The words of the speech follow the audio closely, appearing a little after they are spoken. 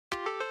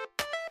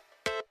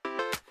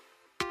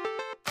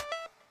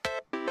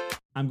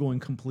I'm going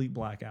complete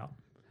blackout.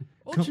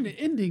 Alternate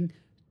ending.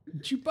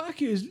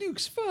 Chewbacca is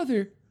Luke's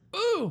father.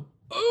 Oh,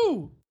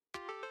 oh.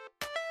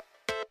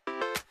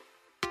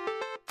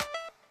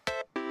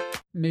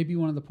 Maybe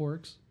one of the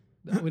porgs.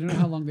 We don't know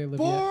how long they live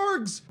yet.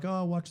 Porgs!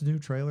 Go watch the new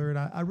trailer, and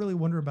I really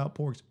wonder about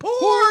porgs.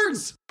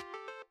 Porgs!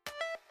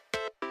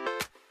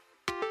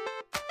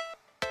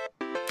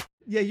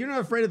 Yeah, you're not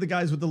afraid of the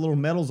guys with the little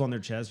medals on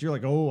their chest. You're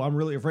like, oh, I'm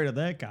really afraid of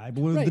that guy.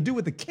 But when Right. the dude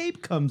with the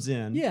cape comes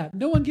in... Yeah,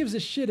 no one gives a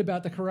shit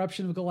about the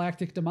corruption of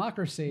galactic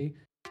democracy.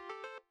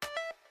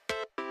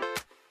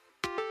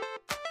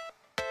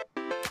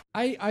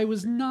 I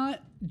was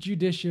not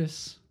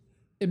judicious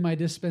in my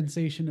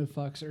dispensation of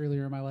fucks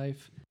earlier in my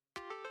life.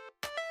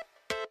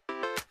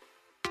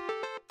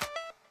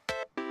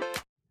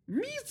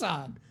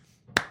 Misa!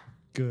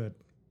 Good.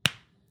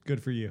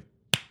 Good for you.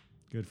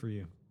 Good for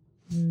you.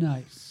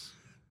 Nice.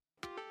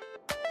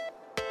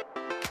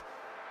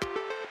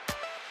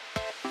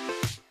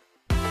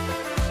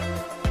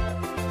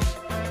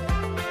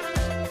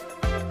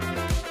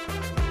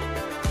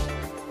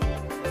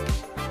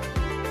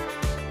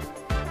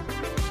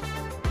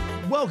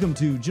 Welcome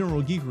to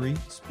General Geekery.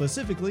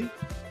 Specifically,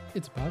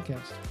 It's a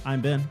podcast.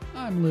 I'm Ben.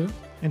 I'm Lou.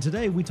 And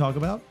today we talk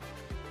about...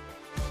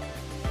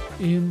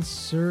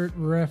 Insert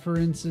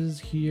references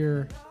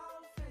here.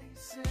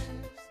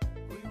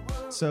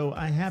 So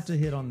I have to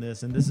hit on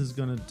this, and this is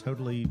going to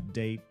totally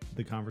date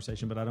the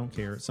conversation, but I don't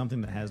care. It's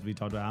something that has to be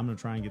talked about. I'm going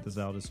to try and get this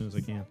out as soon as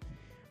I can.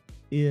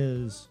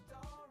 Is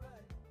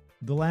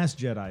The Last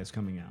Jedi is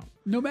coming out.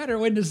 No matter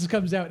when this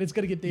comes out, it's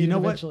going to get dated You know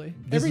what? eventually.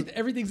 This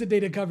Everything's a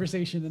dated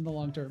conversation in the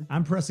long term.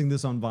 I'm pressing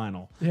this on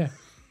vinyl. Yeah.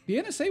 The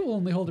NSA will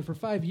only hold it for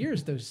 5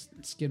 years, those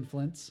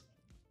skinflints.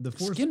 The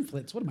Force,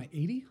 Skinflints? What am I,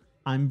 80?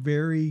 I'm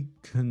very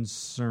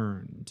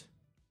concerned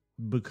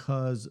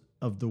because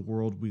of the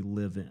world we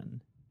live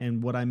in.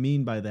 And what I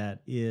mean by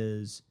that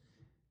is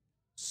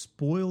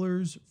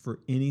spoilers for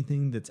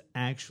anything that's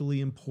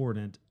actually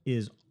important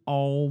is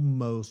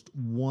almost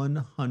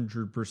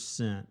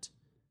 100%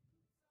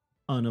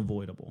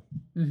 unavoidable.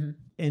 Mm-hmm.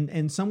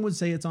 And some would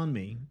say it's on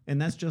me,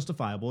 and that's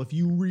justifiable. If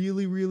you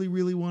really, really,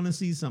 really want to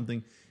see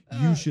something,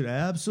 you should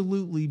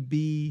absolutely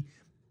be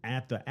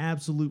at the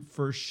absolute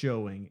first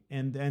showing.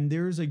 And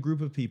there's a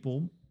group of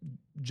people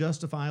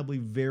justifiably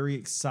very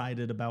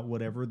excited about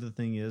whatever the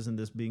thing is, and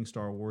this being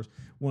Star Wars,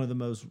 one of the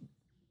most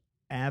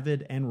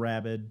avid and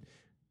rabid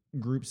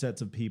group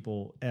sets of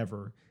people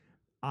ever.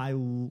 I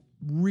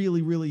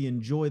really, really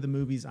enjoy the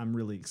movies. I'm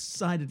really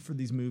excited for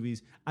these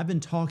movies. I've been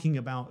talking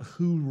about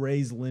who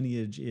Rey's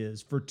lineage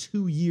is for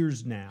 2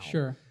 years now.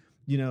 Sure.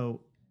 You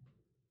know,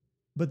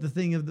 but the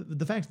thing of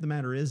the fact of the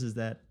matter is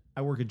that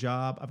I work a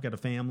job. I've got a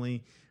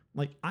family.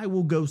 Like, I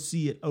will go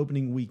see it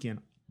opening weekend,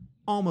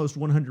 almost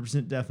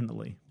 100%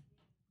 definitely.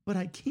 But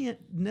I can't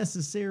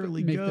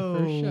necessarily Make go the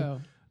first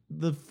show.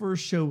 The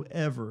first show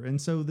ever.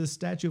 And so this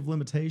statute of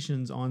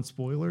limitations on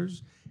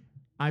spoilers,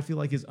 I feel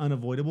like is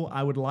unavoidable.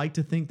 I would like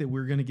to think that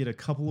we're going to get a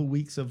couple of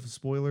weeks of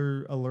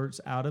spoiler alerts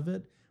out of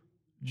it,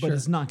 but Sure.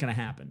 it's not going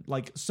to happen.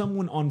 Like,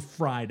 someone on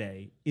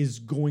Friday is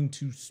going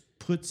to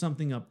put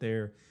something up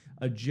there,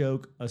 a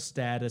joke, a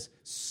status,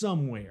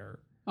 somewhere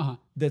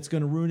that's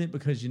going to ruin it,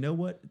 because you know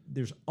what?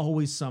 There's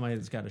always somebody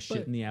that's got a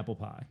shit in the apple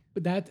pie.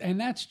 But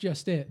that's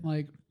just it.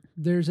 Like,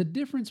 there's a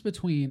difference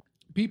between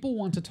people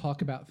want to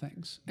talk about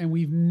things, and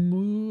we've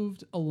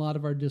moved a lot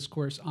of our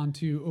discourse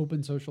onto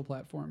open social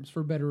platforms,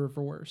 for better or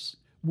for worse.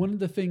 One of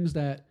the things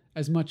that,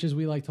 as much as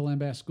we like to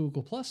lambast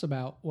Google Plus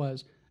about,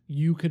 was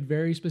you could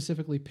very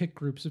specifically pick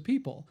groups of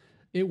people.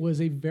 It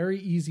was a very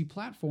easy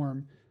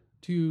platform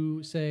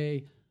to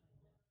say,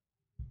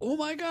 oh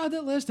my God,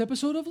 that last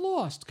episode of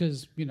Lost,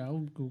 because, you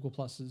know, Google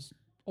Plus is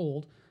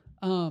old.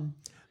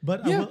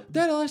 But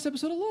That last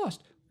episode of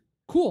Lost.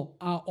 Cool.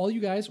 All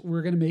you guys,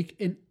 we're going to make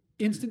an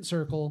instant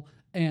circle,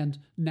 and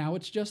now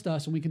it's just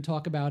us, and we can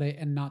talk about it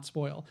and not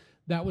spoil.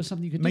 That was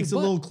something you could makes do. a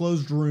little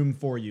closed room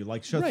for you,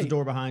 like shuts the Right.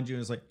 door behind you,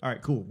 and it's like, all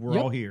right, cool, we're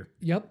all here.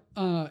 Yep.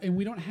 And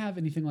we don't have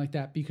anything like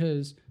that,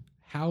 because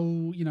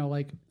how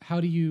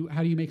do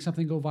you make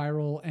something go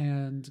viral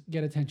and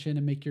get attention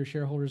and make your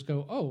shareholders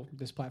go, oh,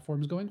 this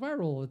platform is going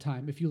viral all the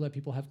time, if you let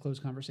people have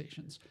closed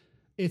conversations?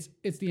 It's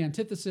the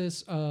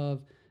antithesis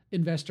of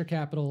investor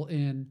capital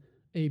in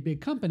a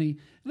big company.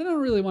 And I don't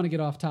really want to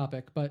get off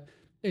topic, but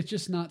it's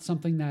just not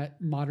something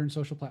that modern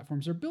social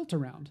platforms are built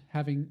around,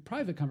 having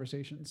private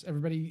conversations.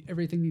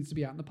 Everything needs to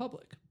be out in the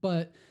public.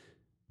 But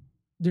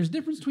there's a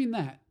difference between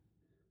that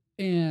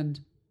and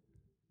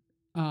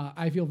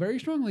I feel very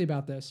strongly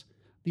about this.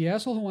 The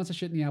asshole who wants to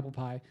shit in the apple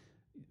pie,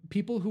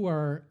 people who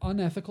are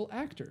unethical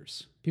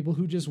actors, people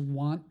who just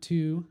want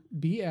to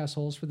be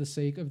assholes for the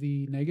sake of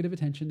the negative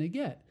attention they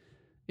get.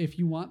 If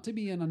you want to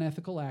be an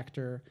unethical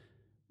actor,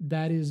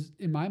 that is,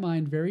 in my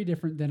mind, very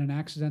different than an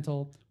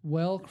accidental,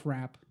 well,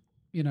 crap,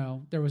 you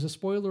know, there was a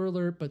spoiler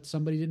alert, but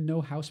somebody didn't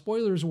know how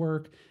spoilers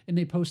work, and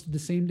they posted the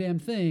same damn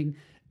thing.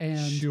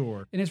 And,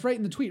 Sure. And it's right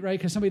in the tweet, right?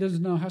 Because somebody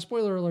doesn't know how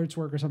spoiler alerts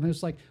work or something.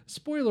 It's like,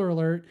 spoiler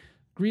alert,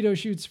 Greedo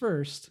shoots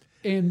first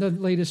in the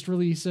latest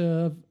release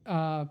of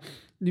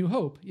New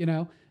Hope, you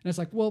know? And it's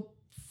like, well,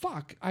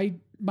 fuck,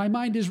 my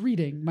mind is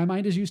reading. My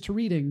mind is used to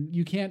reading.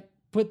 You can't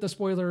put the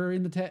spoiler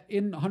in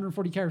in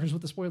 140 characters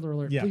with the spoiler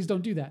alert. Yeah. Please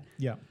don't do that.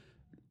 Yeah.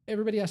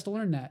 Everybody has to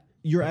learn that.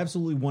 You're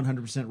absolutely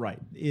 100% right.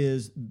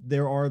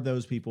 There are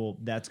those people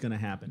that's going to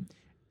happen.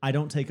 I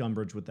don't take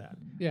umbrage with that.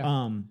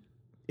 Yeah.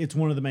 It's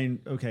one of the main.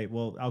 Okay,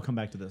 well, I'll come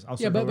back to this.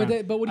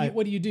 But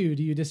what do you do?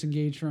 Do you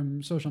disengage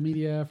from social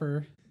media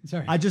for?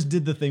 Sorry, I just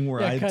did the thing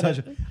where Yeah,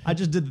 I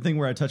just did the thing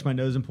where I touched my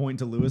nose and point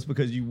to Lewis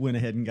because you went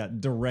ahead and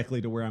got directly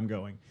to where I'm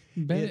going.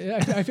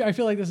 Ben, I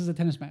feel like this is a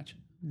tennis match.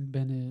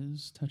 Ben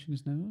is touching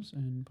his nose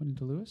and pointing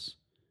to Lewis.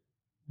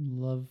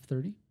 Love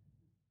 30.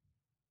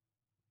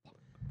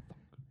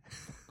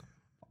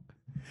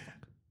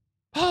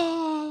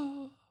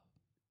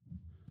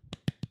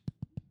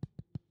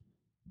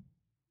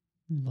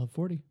 Love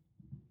 40.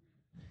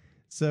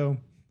 So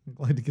I'm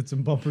glad to get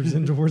some bumpers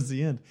in towards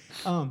the end.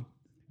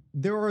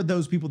 There are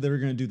those people that are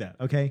going to do that.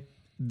 Okay.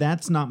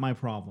 That's not my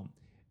problem.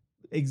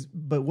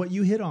 But what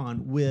you hit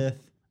on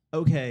with,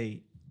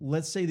 okay,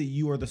 let's say that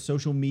you are the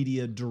social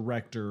media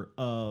director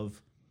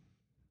of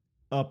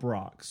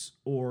Uprocks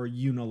or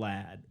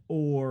Unilad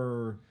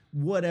or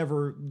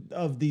whatever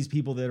of these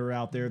people that are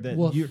out there that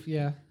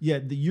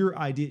your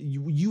idea,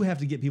 you have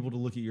to get people to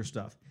look at your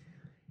stuff.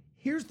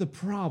 Here's the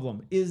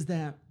problem is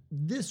that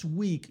this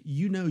week,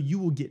 you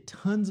will get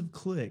tons of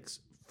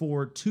clicks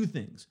for two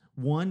things.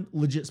 One,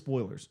 legit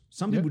spoilers.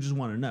 Some people just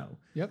want to know.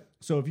 Yep.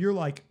 So if you're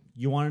like,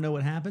 you want to know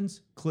what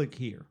happens? Click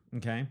here.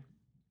 Okay.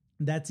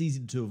 That's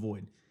easy to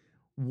avoid.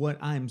 What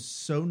I'm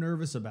so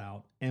nervous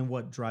about and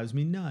what drives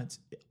me nuts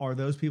are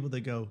those people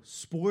that go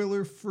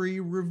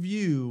spoiler-free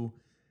review.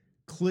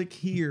 Click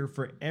here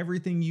for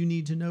everything you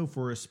need to know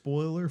for a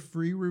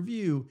spoiler-free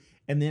review.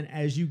 And then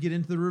as you get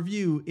into the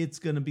review, it's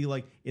going to be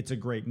like, it's a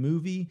great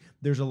movie.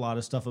 There's a lot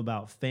of stuff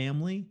about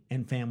family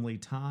and family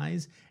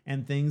ties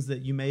and things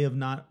that you may have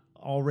not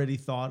already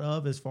thought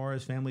of as far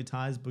as family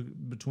ties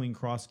between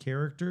cross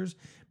characters,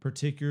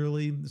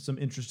 particularly some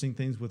interesting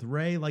things with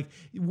Rey, like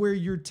where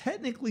you're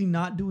technically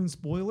not doing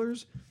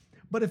spoilers.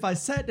 But if I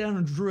sat down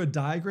and drew a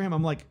diagram,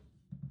 I'm like,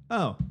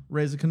 oh,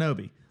 Rey's a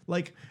Kenobi.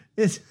 Like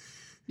it's,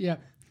 yeah.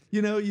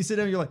 You sit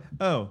down and you're like,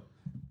 oh,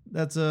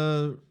 that's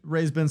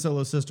Rey's Ben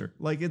Solo's sister.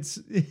 Like it's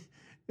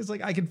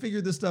like I can figure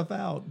this stuff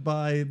out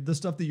by the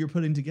stuff that you're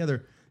putting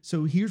together.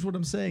 So here's what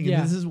I'm saying,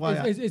 and this is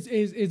why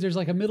there's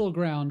like a middle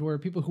ground where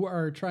people who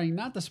are trying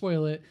not to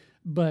spoil it,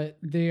 but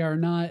they're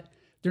not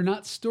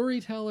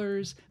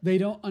storytellers. They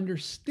don't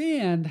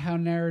understand how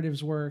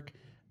narratives work,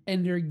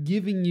 and they're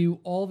giving you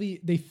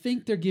they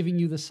think they're giving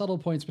you the subtle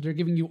points, but they're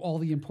giving you all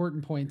the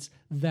important points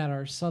that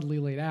are subtly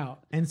laid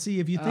out. And see,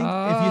 if you think back,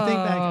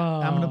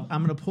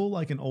 I'm gonna pull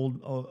like an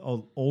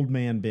old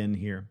man Ben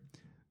here.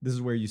 This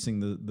is where you sing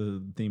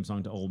the theme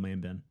song to Old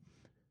Man Ben.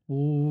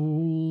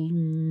 Old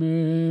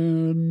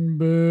Man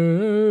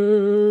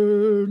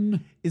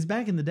Ben. Is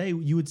back in the day,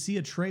 you would see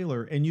a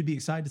trailer and you'd be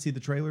excited to see the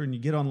trailer, and you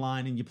get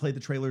online and you play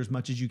the trailer as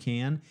much as you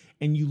can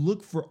and you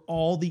look for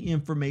all the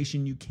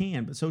information you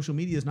can. But social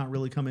media has not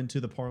really come into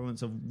the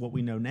parlance of what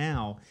we know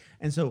now.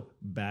 And so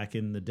back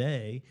in the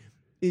day,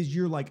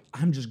 you're like,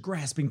 I'm just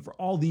grasping for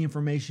all the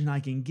information I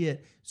can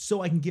get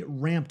so I can get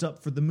ramped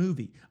up for the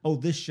movie. Oh,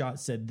 this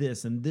shot said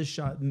this and this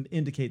shot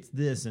indicates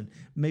this and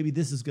maybe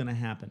this is going to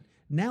happen.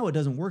 Now it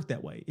doesn't work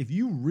that way. If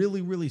you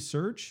really, really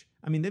search,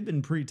 I mean, they've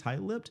been pretty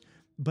tight-lipped,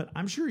 but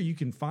I'm sure you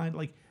can find,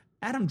 like,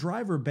 Adam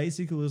Driver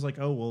basically was like,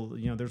 oh,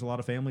 well, there's a lot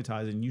of family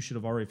ties and you should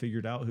have already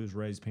figured out who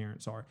Rey's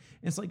parents are.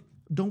 And it's like,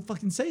 don't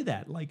fucking say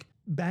that. Like,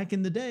 back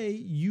in the day,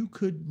 you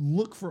could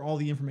look for all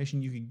the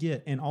information you could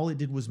get, and all it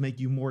did was make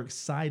you more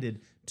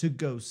excited to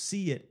go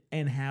see it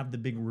and have the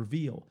big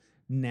reveal.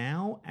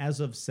 Now, as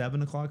of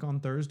 7 o'clock on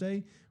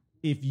Thursday,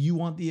 if you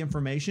want the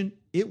information,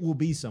 it will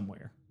be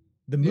somewhere.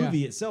 The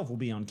movie itself will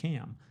be on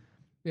cam.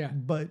 Yeah.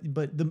 But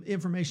the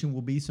information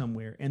will be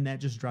somewhere, and that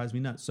just drives me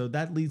nuts. So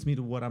that leads me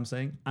to what I'm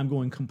saying. I'm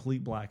going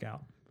complete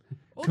blackout.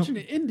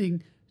 Alternate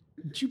ending.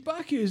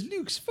 Chewbacca is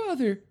Luke's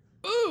father.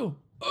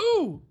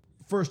 Oh.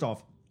 First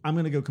off, I'm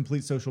going to go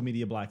complete social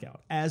media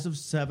blackout. As of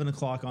 7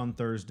 o'clock on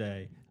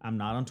Thursday, I'm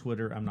not on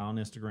Twitter. I'm not on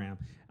Instagram.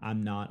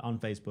 I'm not on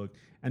Facebook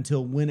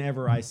until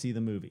whenever I see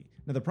the movie.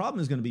 Now, the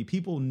problem is going to be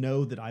people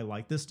know that I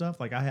like this stuff.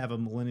 Like I have a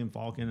Millennium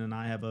Falcon and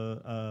I have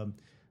a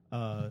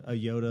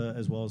Yoda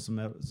as well as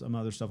some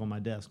other stuff on my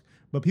desk.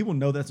 But people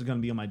know that's going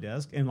to be on my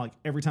desk. And like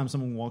every time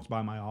someone walks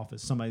by my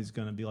office, somebody's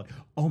going to be like,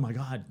 oh my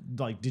God,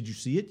 like, did you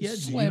see it yet?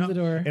 Slam the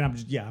door. And I'm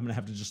going to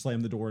have to just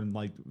slam the door and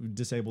like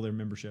disable their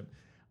membership.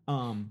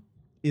 I'm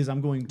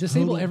going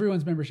disable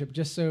everyone's membership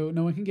just so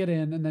no one can get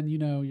in, and then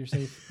you're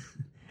safe.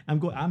 I'm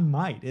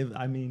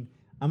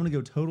going to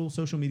go total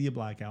social media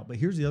blackout. But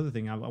here's the other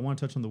thing. I want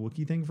to touch on the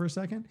Wookiee thing for a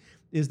second,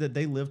 is that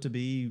they live to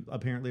be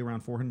apparently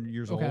around 400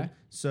 years old.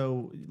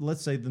 So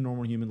let's say the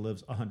normal human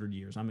lives 100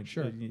 years.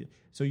 Sure.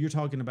 So you're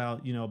talking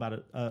about, about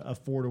a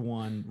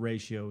 4-to-1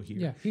 ratio here.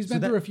 Yeah, he's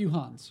been through a few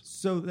Hans.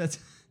 So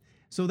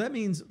that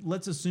means,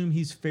 let's assume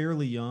he's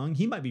fairly young.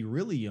 He might be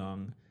really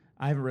young.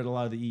 I haven't read a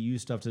lot of the EU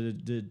stuff to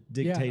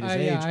dictate his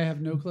age. Yeah, I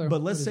have no clue.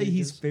 But let's say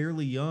he's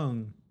fairly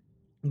young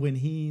when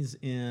he's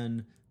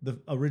in the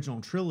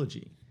original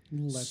trilogy.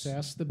 Let's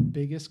ask the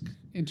biggest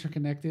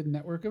interconnected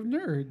network of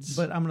nerds.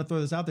 But I'm going to throw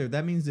this out there.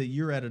 That means that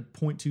you're at a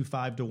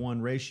 0.25 to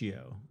 1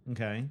 ratio.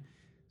 Okay.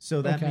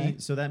 So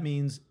that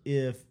means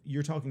if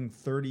you're talking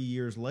 30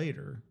 years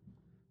later,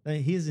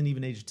 he isn't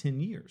even aged 10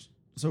 years.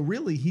 So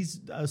really, he's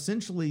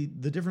essentially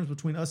the difference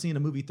between us seeing a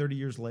movie 30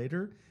 years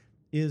later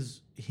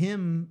is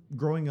him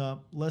growing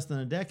up less than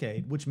a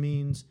decade, which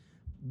means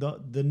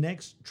the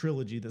next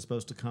trilogy that's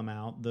supposed to come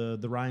out, the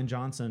Rian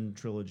Johnson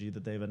trilogy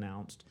that they've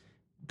announced,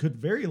 could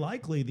very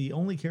likely, the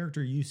only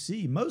character you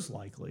see, most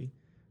likely,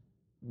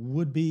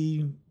 would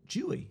be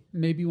Chewie.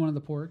 Maybe one of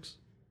the Porgs.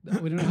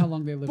 We don't know how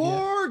long they live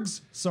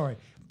Porgs! Yet. Sorry.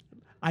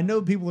 I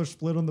know people are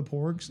split on the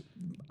Porgs.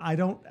 I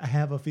don't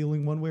have a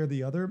feeling one way or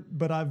the other,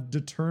 but I've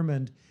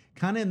determined,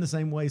 kind of in the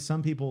same way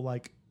some people,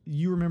 like,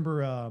 you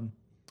remember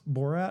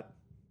Borat?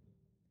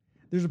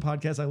 There's a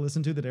podcast I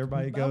listen to that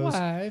everybody goes,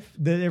 that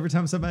every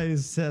time somebody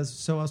says,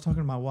 so I was talking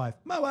to my wife.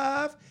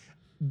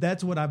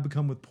 That's what I've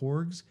become with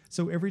Porgs.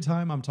 So every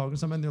time I'm talking to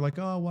somebody, they're like,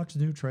 oh, I watched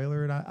the new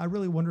trailer, and I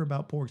really wonder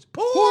about Porgs.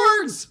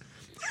 Porgs!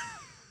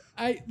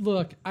 I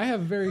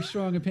have a very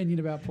strong opinion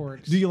about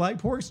Porgs. Do you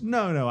like Porgs?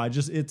 No.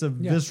 It's a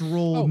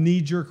visceral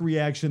knee-jerk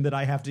reaction that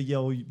I have to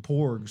yell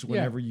Porgs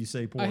whenever you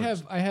say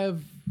Porgs.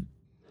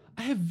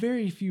 I have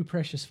very few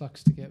precious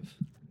fucks to give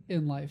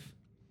in life.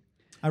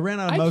 I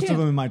ran out of most of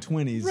them in my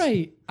 20s.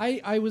 Right.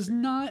 I was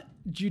not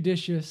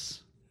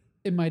judicious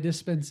in my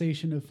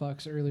dispensation of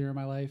fucks earlier in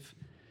my life.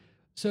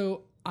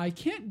 So I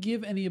can't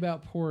give any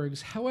about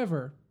Porgs.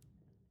 However,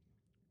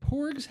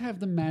 Porgs have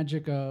the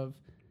magic of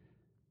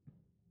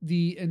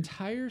the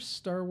entire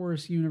Star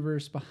Wars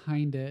universe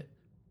behind it,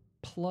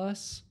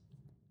 plus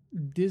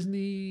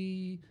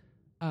Disney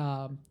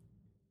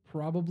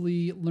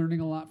probably learning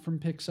a lot from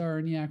Pixar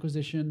and the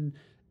acquisition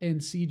and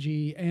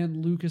CG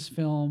and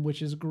Lucasfilm,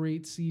 which is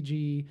great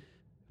CG.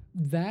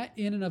 That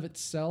in and of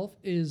itself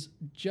is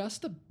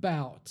just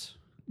about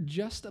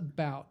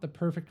the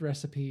perfect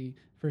recipe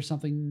for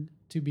something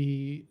to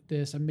be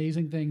this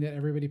amazing thing that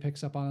everybody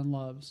picks up on and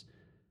loves.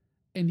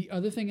 And the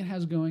other thing it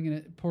has going in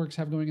it, Porgs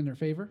have going in their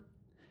favor,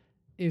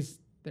 is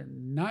they're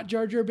not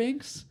Jar Jar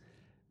Binks.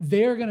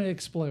 They're going to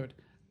explode.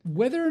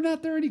 Whether or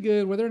not they're any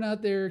good, whether or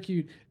not they're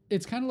cute,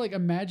 it's kind of like,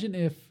 imagine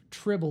if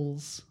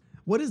Tribbles...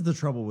 What is the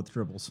trouble with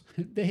Tribbles?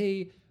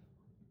 They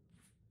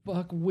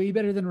fuck way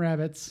better than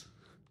rabbits.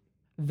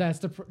 That's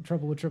the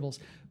trouble with Tribbles.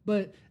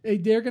 But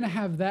they're going to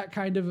have that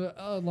kind of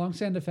a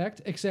long-stand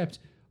effect, except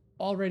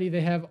already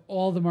they have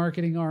all the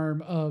marketing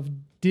arm of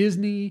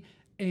Disney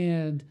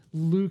and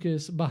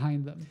Lucas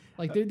behind them.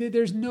 Like,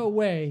 there's no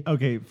way.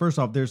 Okay, first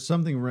off, there's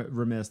something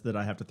remiss that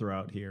I have to throw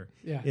out here.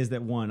 Yeah. Is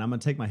that one, I'm going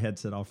to take my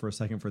headset off for a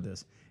second for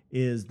this,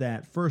 is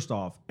that first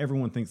off,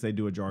 everyone thinks they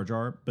do a Jar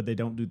Jar, but they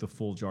don't do the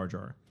full Jar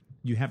Jar.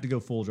 You have to go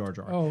full Jar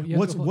Jar. Oh, yeah.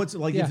 What's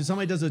like if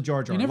somebody does a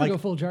Jar Jar? You never go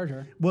full Jar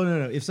Jar. Well,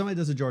 no. If somebody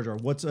does a Jar Jar,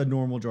 what's a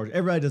normal Jar Jar?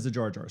 Everybody does a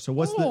Jar Jar. So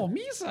what's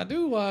Misa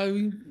do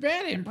a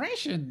bad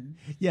impression.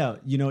 Yeah,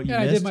 you know what you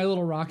missed? I did my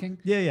little rocking.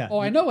 Yeah. Oh,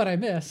 I know what I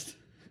missed.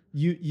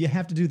 You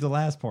have to do the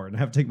last part, and I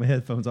have to take my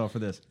headphones off for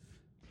this.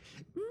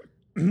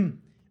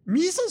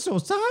 Misa, so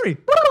sorry.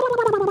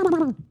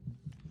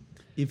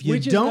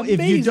 Which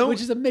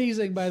is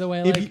amazing, by the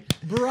way. Like,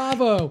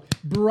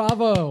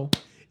 bravo.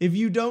 If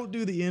you don't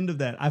do the end of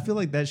that, I feel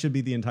like that should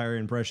be the entire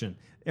impression.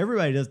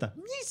 Everybody does the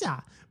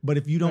Misa, but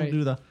if you don't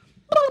do the,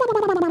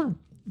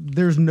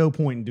 there's no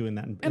point in doing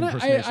that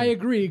impersonation. And I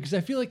agree, because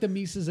I feel like the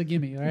Misa's a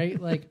gimme, right?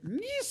 Like,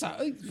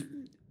 Misa.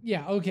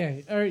 Yeah,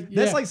 okay. All right.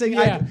 That's like saying,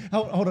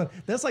 hold on.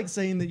 That's like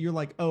saying that you're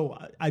like, oh,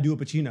 I do a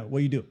Pacino. What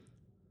do you do?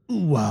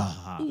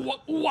 Ooh-wah.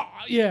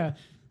 Yeah.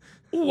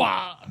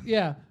 Ooh-wah.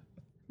 Yeah.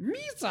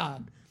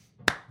 Misa.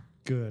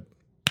 Good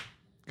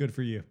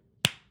for you.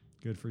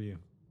 Good for you.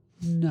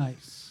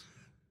 Nice.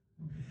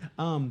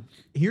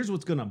 Here's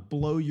what's going to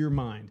blow your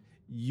mind.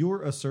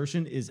 Your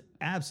assertion is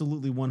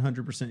absolutely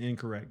 100%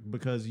 incorrect,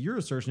 because your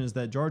assertion is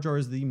that Jar Jar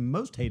is the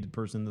most hated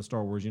person in the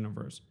Star Wars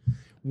universe.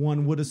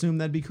 One would assume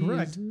that'd be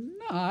correct. He's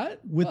not.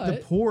 With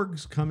the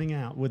Porgs coming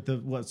out,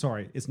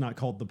 it's not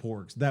called the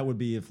Porgs. That would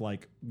be if,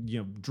 like,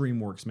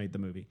 DreamWorks made the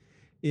movie.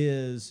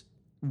 Is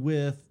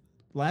with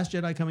Last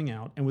Jedi coming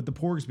out and with the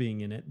Porgs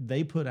being in it,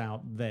 they put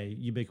out,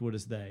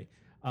 ubiquitous they,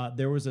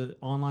 there was an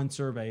online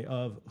survey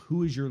of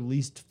who is your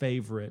least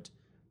favorite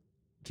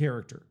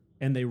character,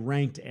 and they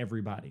ranked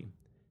everybody.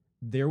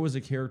 There was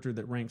a character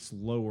that ranks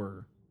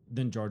lower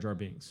than Jar Jar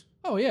Binks.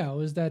 Oh, yeah. It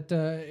was that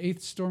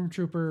 8th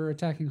Stormtrooper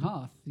attacking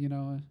Hoth,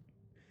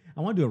 I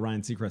want to do a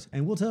Ryan Seacrest,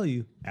 and we'll tell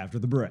you after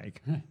the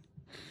break.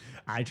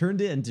 I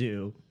turned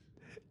into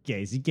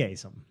Casey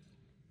Kasem.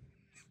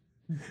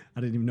 I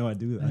didn't even know I'd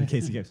do that.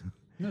 Casey Kasem.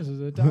 This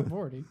is a top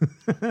 40.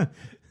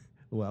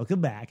 Welcome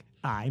back.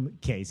 I'm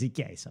Casey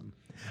Kasem.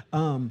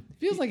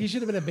 Feels like he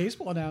should have been a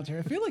baseball announcer.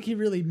 I feel like he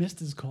really missed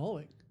his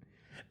calling.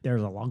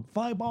 There's a long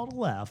fly ball to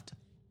left.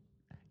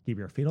 Keep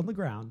your feet on the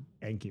ground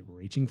and keep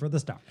reaching for the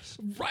stars.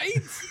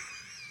 Right?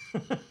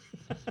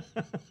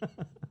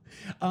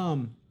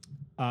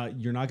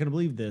 You're not going to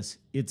believe this.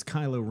 It's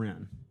Kylo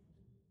Ren.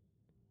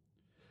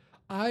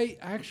 I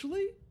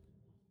actually,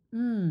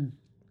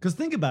 Because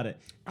think about it.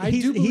 I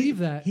do believe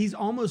that. He's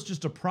almost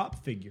just a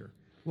prop figure.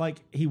 Like,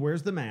 he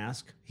wears the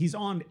mask. He's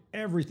on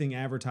everything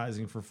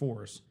advertising for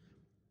Force.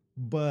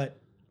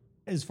 But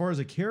as far as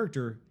a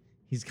character,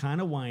 he's kind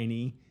of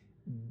whiny.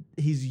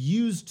 He's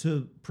used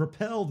to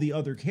propel the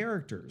other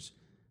characters.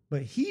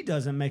 But he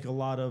doesn't make a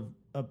lot of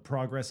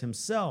progress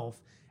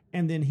himself.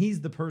 And then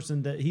he's the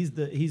person that he's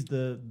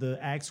the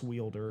axe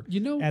wielder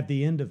at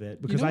the end of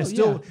it. Because I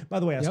still, by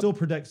the way, I still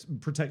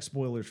protect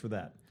spoilers for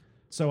that.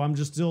 So I'm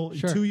just still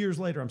 2 years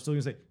later, I'm still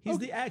gonna say he's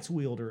the axe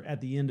wielder at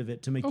the end of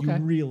it to make you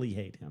really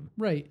hate him.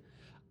 Right.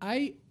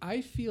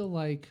 I feel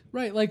like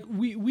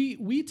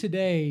we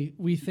today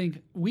we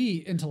think we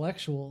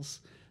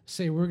intellectuals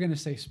say we're gonna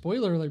say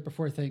spoiler alert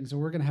before things,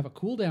 and we're gonna have a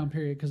cool down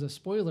period because of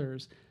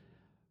spoilers.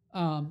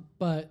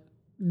 But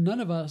none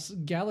of us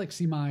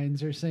galaxy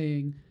minds are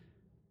saying,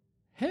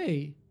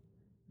 hey,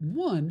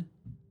 one,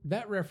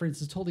 that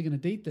reference is totally going to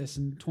date this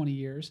in 20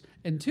 years.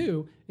 And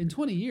two, in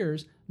 20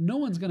 years, no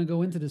one's going to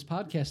go into this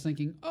podcast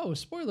thinking, oh,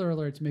 spoiler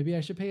alerts, maybe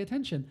I should pay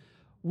attention.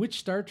 Which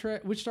Star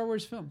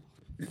Wars film?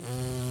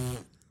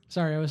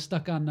 Sorry, I was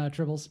stuck on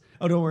Tribbles.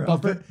 Oh, don't worry.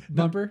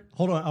 Bumper.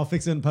 Hold on, I'll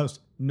fix it in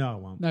post. No, I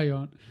won't. No, you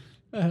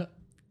won't.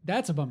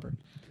 That's a bumper.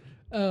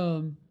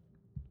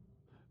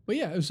 But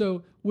yeah,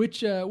 so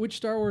which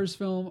Star Wars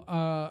film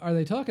are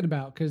they talking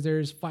about? Because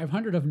there's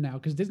 500 of them now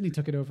because Disney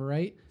took it over,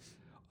 right?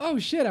 Oh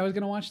shit, I was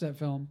going to watch that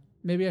film.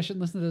 Maybe I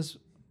shouldn't listen to this.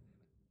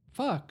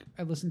 Fuck,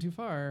 I listened too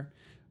far.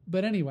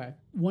 But anyway,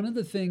 one of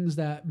the things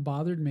that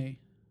bothered me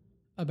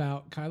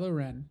about Kylo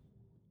Ren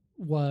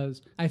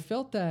was I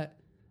felt that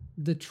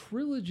the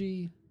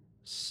trilogy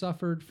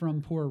suffered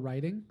from poor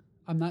writing.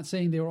 I'm not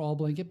saying they were all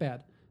blanket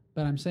bad,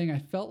 but I'm saying I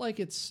felt like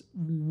it's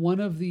one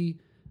of the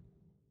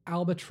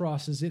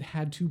albatrosses it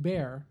had to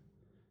bear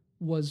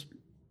was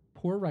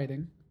poor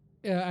writing,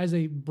 as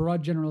a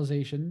broad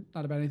generalization,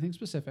 not about anything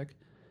specific.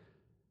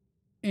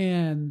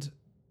 And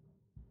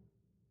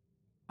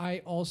I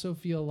also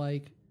feel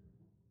like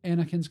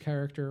Anakin's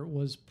character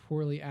was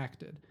poorly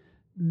acted.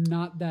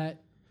 Not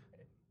that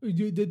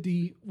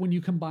when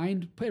you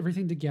combined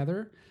everything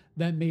together,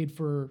 that made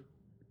for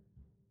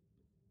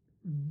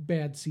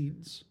bad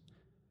scenes.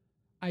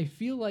 I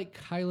feel like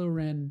Kylo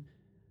Ren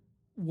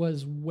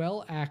was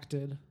well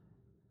acted,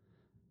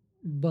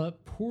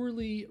 but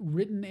poorly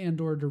written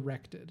and or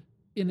directed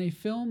in a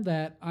film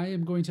that I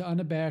am going to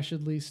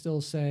unabashedly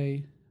still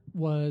say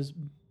was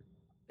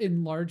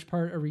in large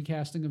part a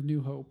recasting of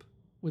New Hope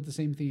with the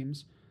same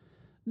themes.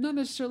 Not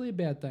necessarily a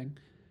bad thing,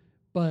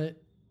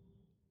 but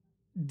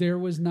there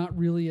was not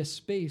really a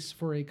space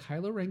for a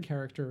Kylo Ren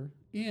character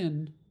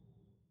in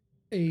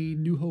a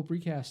New Hope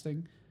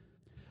recasting.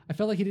 I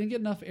felt like he didn't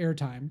get enough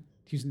airtime,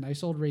 to use a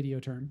nice old radio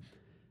term,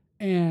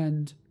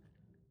 and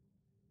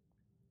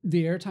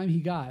the airtime he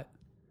got,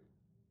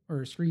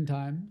 or screen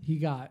time he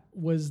got,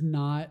 was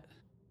not,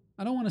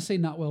 I don't want to say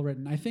not well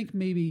written. I think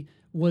maybe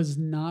was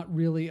not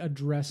really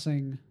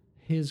addressing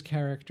his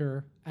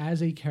character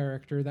as a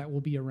character that will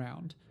be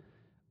around.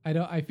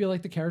 I feel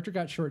like the character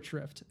got short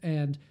shrift,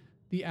 and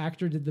the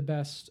actor did the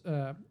best.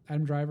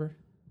 Adam Driver,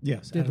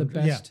 did the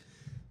best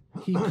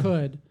he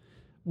could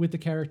with the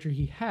character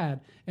he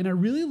had, and I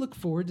really look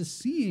forward to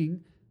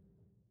seeing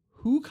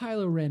who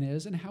Kylo Ren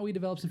is and how he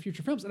develops in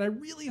future films. And I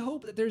really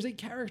hope that there's a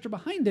character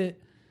behind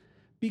it,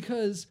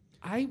 because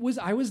I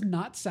was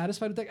not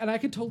satisfied with that, and I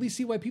could totally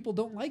see why people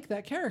don't like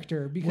that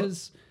character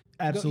because.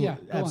 Well,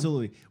 absolutely,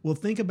 absolutely. Well,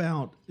 think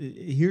about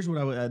here's what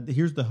I would.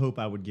 Here's the hope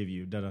I would give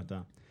you.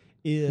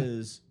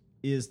 Is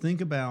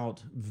think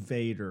about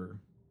Vader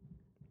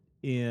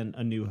in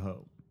A New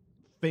Hope.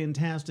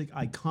 Fantastic,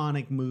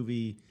 iconic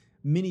movie.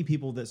 Many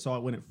people that saw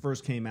it when it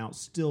first came out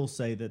still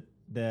say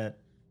that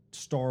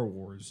Star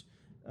Wars,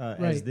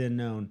 as then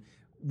known,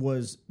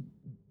 was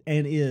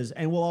and is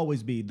and will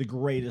always be the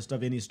greatest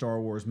of any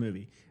Star Wars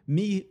movie.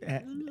 Me,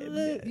 as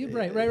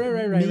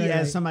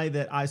somebody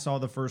that I saw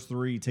the first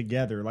three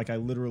together, like I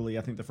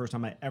think the first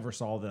time I ever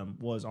saw them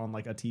was on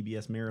like a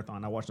TBS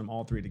marathon. I watched them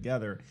all three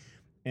together,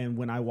 and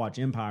when I watch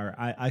Empire,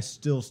 I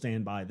still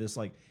stand by this.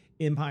 Like,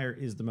 Empire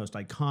is the most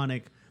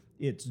iconic.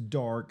 It's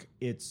dark.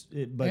 It's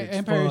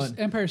fun.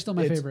 Empire's still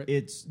my favorite.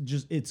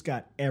 It's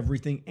got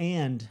everything.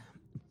 And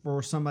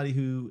for somebody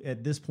who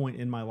at this point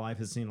in my life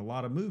has seen a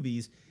lot of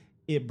movies,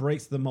 it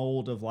breaks the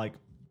mold of like,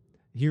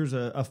 here's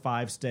a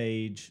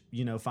 5-stage,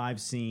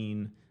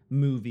 5-scene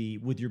movie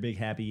with your big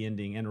happy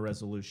ending and a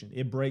resolution.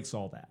 It breaks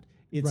all that.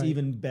 It's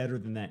even better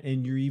than that,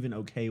 and you're even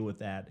okay with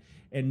that.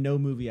 And no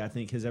movie, I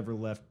think, has ever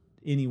left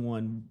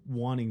anyone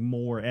wanting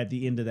more at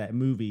the end of that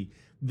movie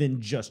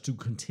than just to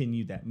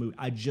continue that movie.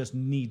 I just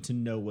need to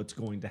know what's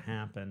going to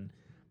happen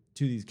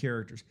to these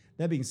characters.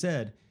 That being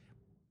said,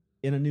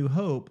 in A New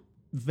Hope,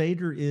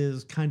 Vader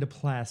is kind of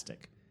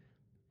plastic.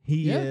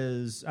 He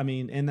is,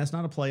 and that's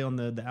not a play on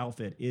the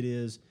outfit.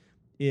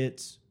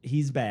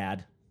 He's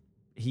bad.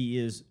 He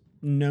is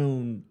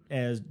known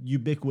as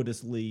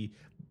ubiquitously,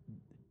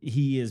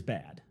 he is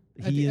bad.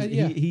 He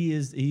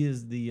is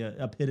the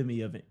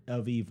epitome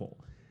of evil.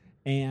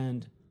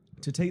 And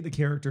to take the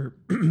character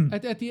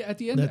at the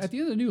end of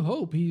New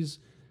Hope, he's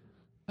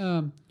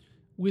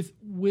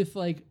with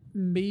like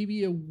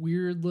maybe a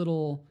weird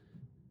little.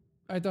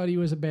 I thought he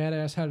was a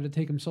badass. How did it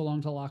take him so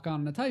long to lock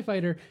on a TIE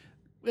fighter?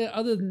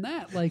 Other than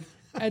that, like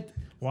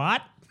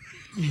what?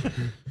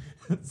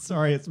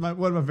 Sorry, it's one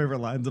of my favorite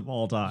lines of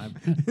all time.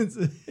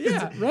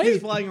 Right.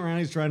 He's flying around.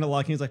 He's trying to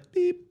lock in. He's like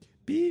beep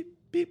beep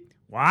beep.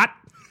 What?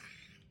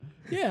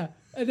 Yeah,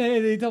 and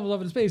then he tumbles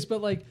up into space.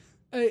 But like,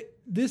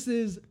 this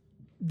is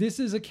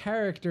a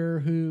character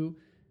who,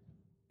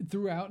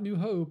 throughout New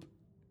Hope,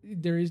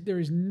 there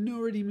is no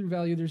redeeming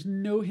value. There's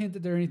no hint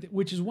that they're anything,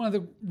 which is one of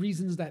the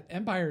reasons that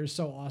Empire is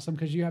so awesome,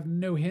 because you have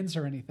no hints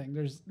or anything.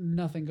 There's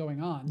nothing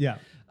going on. Yeah.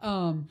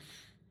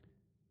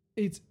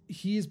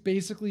 He's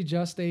basically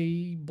just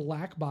a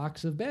black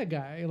box of bad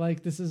guy.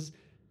 Like, this is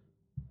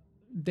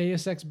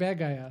Deus Ex bad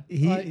guy.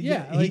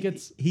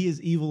 He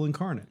is evil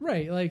incarnate.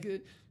 Right.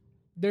 Like,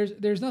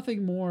 there's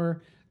nothing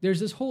more. There's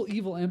this whole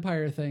evil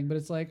Empire thing, but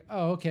it's like,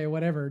 oh, okay,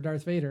 whatever,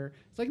 Darth Vader.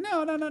 It's like,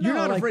 no. You're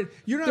not like, afraid.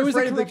 You're not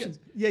afraid of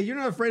you're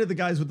not afraid of the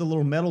guys with the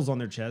little medals on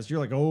their chest.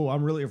 You're like, oh,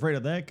 I'm really afraid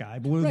of that guy.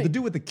 But when the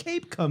dude with the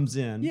cape comes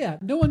in, yeah,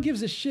 no one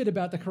gives a shit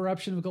about the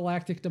corruption of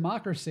galactic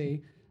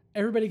democracy.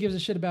 Everybody gives a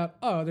shit about,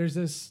 oh, there's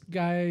this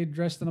guy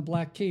dressed in a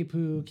black cape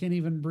who can't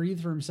even breathe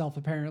for himself,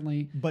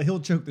 apparently. But he'll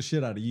choke the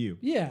shit out of you.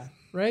 Yeah,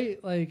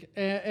 right. Like,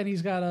 and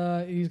he's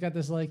got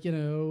this, like,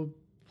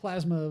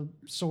 plasma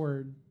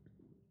sword.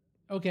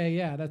 Okay,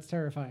 yeah, that's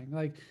terrifying.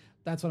 Like,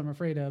 that's what I'm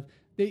afraid of.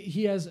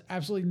 He has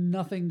absolutely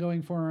nothing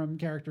going for him,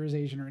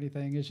 characterization or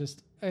anything. It's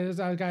just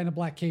a guy in a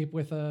black cape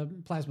with a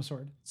plasma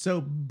sword.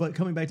 So, but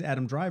coming back to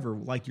Adam Driver,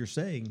 like you're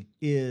saying,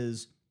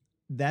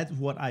 that's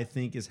what I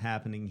think is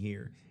happening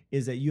here,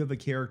 is that you have a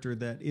character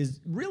that is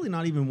really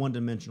not even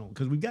one-dimensional,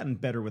 because we've gotten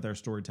better with our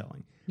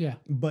storytelling. Yeah.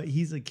 But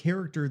he's a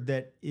character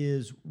that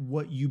is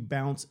what you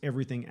bounce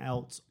everything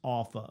else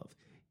off of.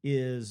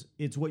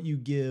 It's what you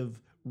give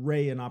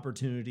Rey an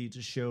opportunity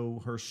to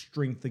show her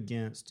strength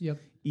against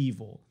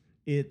evil.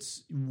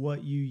 It's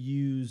what you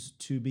use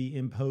to be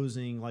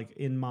imposing, like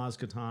in Maz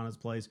Kanata's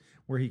place,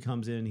 where he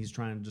comes in and he's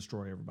trying to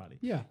destroy everybody.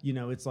 Yeah.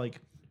 It's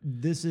like,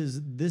 this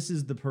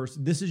is the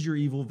person, this is your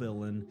evil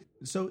villain.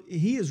 So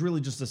he is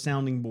really just a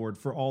sounding board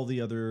for all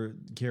the other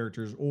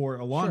characters, or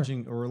a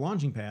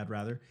launching pad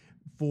rather,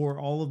 for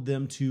all of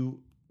them to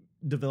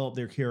develop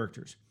their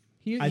characters.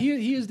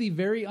 He is the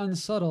very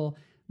unsubtle,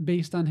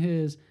 based on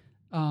his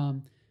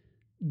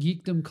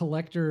geekdom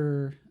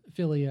collector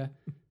philia.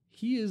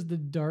 He is the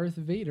Darth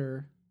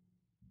Vader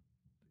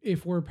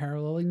if we're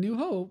paralleling New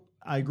Hope.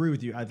 I agree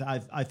with you.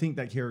 I think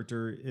that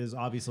character is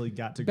obviously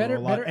got to grow a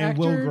lot and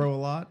will grow a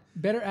lot.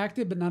 Better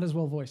acted, but not as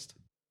well voiced.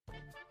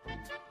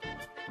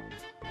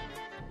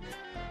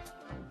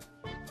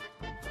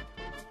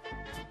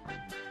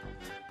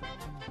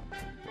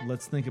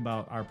 Let's think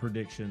about our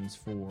predictions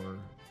for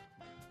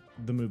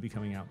the movie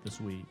coming out this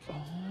week.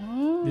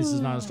 Oh. This is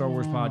not a Star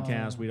Wars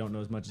podcast. We don't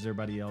know as much as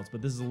everybody else, but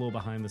this is a little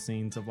behind the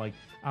scenes of, like,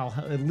 I'll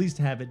at least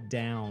have it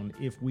down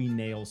if we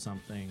nail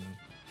something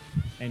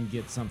and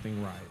get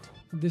something right.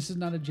 This is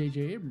not a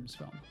J.J. Abrams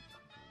film.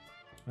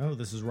 Oh,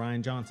 this is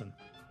Rian Johnson.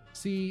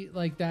 See,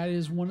 like, that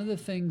is one of the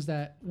things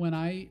that when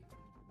I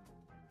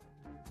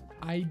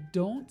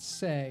don't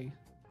say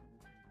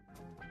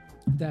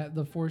that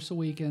The Force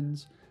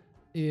Awakens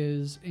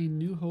is a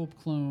New Hope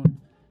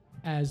clone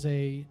as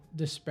a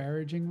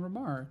disparaging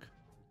remark.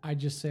 I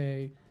just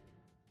say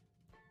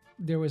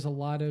there was a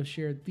lot of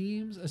shared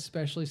themes,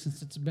 especially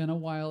since it's been a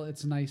while.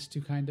 It's nice to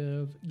kind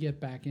of get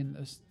back in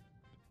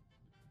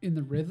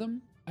the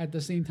rhythm. At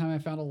the same time, I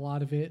found a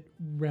lot of it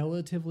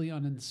relatively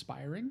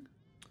uninspiring.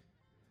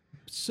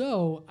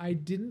 So I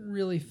didn't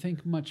really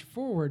think much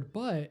forward,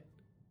 but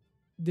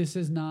this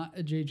is not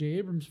a J.J.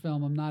 Abrams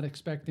film. I'm not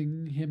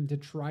expecting him to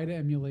try to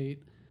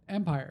emulate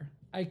Empire.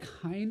 I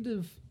kind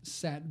of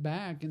sat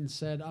back and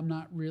said, I'm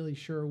not really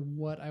sure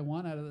what I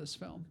want out of this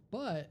film.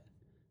 But,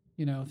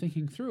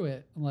 thinking through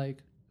it,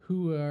 like,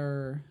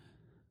 Rey's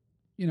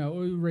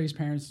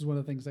parents is one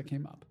of the things that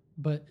came up.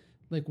 But,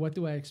 like, what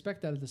do I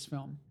expect out of this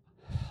film?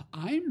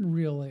 I'm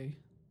really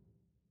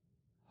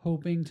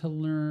hoping to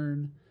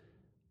learn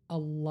a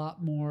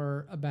lot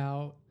more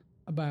about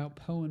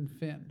Poe and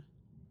Finn,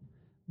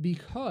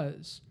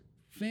 because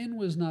Finn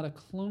was not a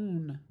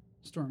clone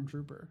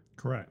stormtrooper.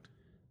 Correct.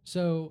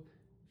 So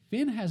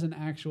Finn has an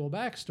actual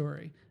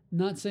backstory.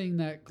 Not saying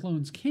that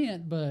clones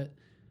can't, but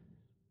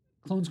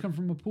clones come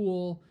from a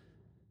pool.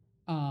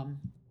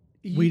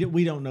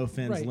 We don't know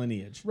Finn's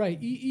lineage. Right.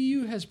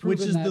 EU has proven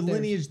which is that the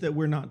lineage that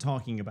we're not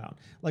talking about.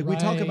 Like, we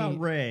talk about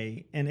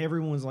Rey, and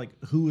everyone's like,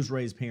 who is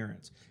Rey's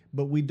parents?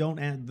 But we don't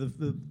add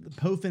the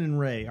Poe, Finn, and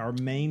Rey, our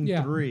main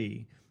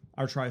three,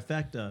 our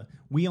trifecta.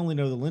 We only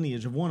know the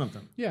lineage of one of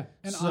them. Yeah.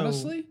 And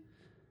honestly,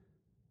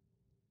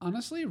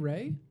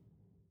 Rey,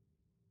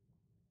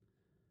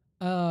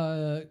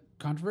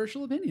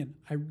 controversial opinion.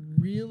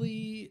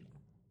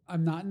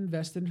 I'm not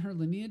invested in her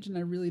lineage, and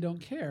I really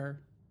don't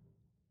care.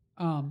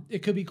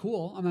 It could be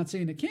cool. I'm not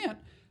saying it can't,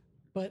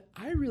 but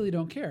I really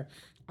don't care.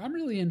 I'm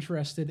really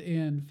interested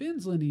in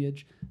Finn's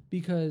lineage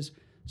because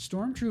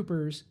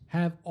stormtroopers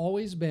have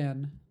always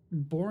been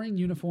boring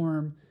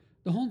uniform,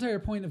 The whole entire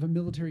point of a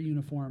military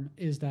uniform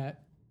is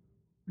that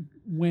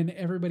when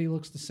everybody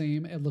looks the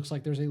same, it looks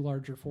like there's a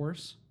larger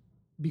force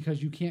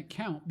because you can't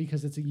count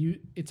because it's a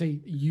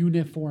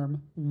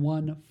uniform,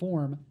 one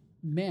form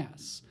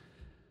mass.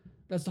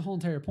 That's the whole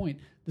entire point.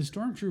 The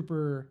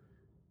stormtroopers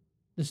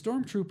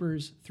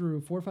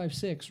through 4, 5,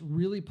 6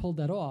 really pulled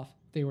that off.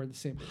 They were the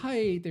same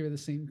height, they were the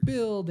same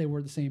build, they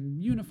wore the same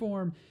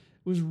uniform.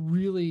 It was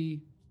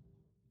really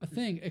a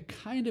thing. It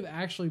kind of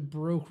actually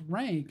broke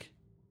rank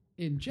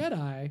in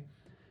Jedi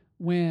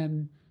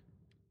when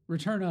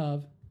Return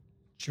of,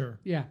 Sure.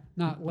 yeah,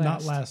 not last.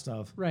 Not last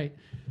of. Right.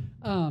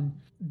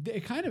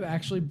 It kind of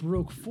actually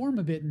broke form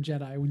a bit in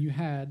Jedi when you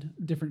had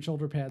different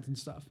shoulder pads and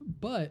stuff.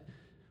 But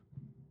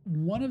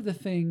one of the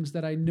things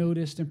that I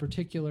noticed in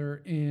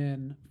particular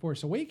in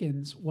Force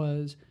Awakens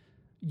was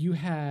you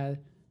had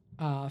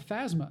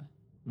Phasma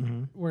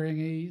wearing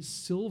a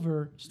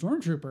silver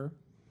stormtrooper,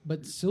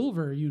 but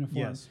silver uniform.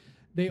 Yes.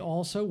 They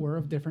also were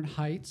of different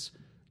heights.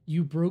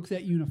 You broke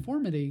that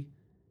uniformity,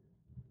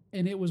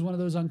 and it was one of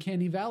those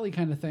uncanny valley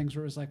kind of things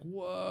where it was like,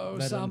 whoa,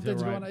 That doesn't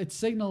something's feel right. going on. It's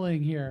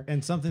signaling here.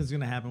 And something's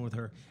going to happen with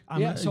her.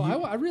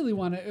 I really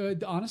want to,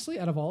 honestly,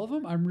 out of all of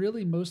them, I'm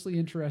really mostly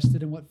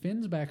interested in what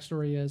Finn's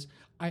backstory is.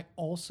 I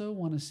also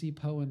want to see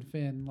Poe and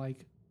Finn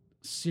like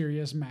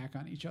serious mac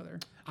on each other.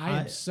 I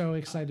am so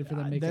excited for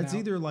them making That's out.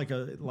 either like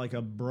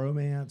a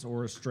bromance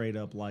or a straight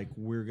up like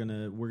we're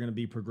gonna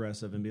be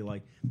progressive and be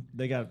like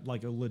they got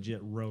like a legit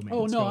romance.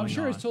 Oh no, I'm going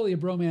sure on. it's totally a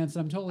bromance, and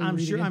I'm totally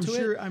reading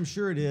into it. I'm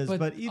sure it is.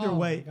 But either oh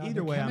way, my God, either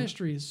the way,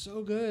 chemistry is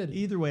so good.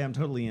 either way, I'm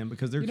totally in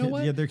because their You know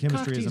what? their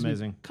chemistry Cock is tease me.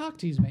 amazing. Cock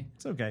tease me.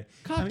 It's okay.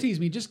 Tease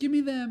me. Just give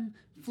me them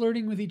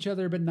flirting with each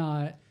other, but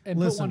not, and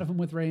put Listen. one of them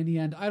with Ray in the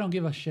end. I don't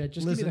give a shit.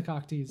 Just give me the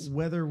cock tease.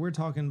 Whether we're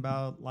talking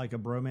about like a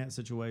bromance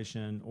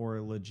situation or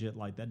a legit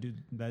like that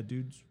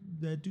dude's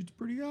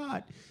pretty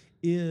hot,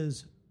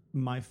 is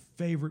my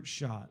favorite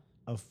shot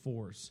of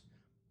Force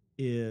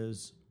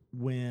is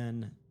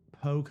when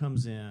Poe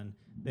comes in,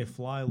 they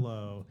fly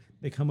low,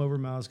 they come over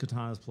Maz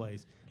Kanata's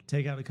place,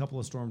 take out a couple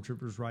of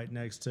stormtroopers right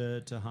next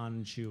to Han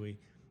and Chewie,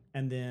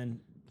 and then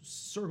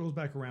circles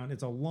back around.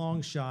 It's a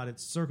long shot. It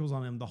circles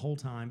on him the whole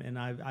time, and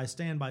I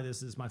stand by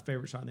this as my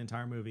favorite shot in the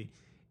entire movie.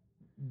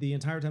 The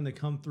entire time they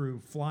come through,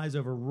 flies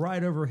over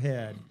right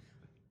overhead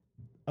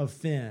of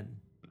Finn,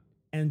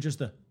 and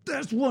just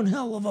that's one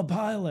hell of a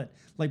pilot.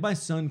 Like my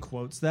son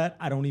quotes that.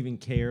 I don't even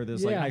care.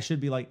 There's like Yeah. I should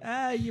be like,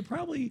 you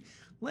probably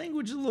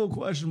language is a little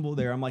questionable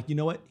there. I'm like, you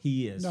know what?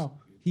 He is. No.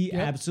 He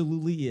Yep.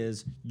 absolutely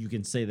is. You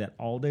can say that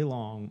all day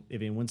long.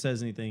 If anyone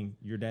says anything,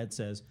 your dad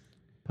says,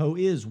 Poe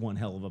is one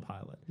hell of a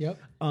pilot. Yep.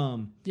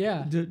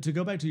 Yeah. To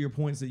go back to your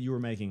points that you were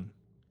making,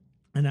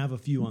 and I have a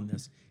few on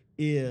this,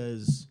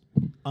 is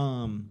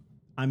I'm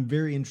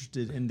very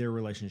interested in their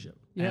relationship.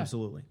 Yeah.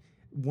 Absolutely.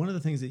 One of the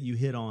things that you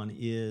hit on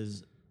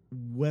is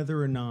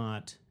whether or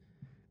not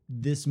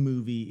this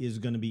movie is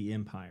going to be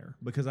Empire,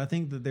 because I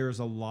think that there's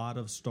a lot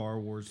of Star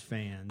Wars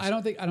fans. I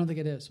don't think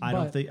it is. I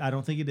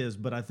don't think it is,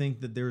 but I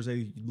think that there's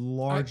a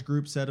large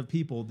group set of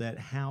people that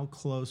how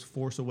close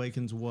Force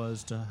Awakens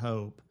was to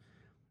Hope,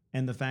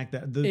 and the fact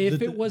that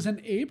if it was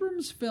an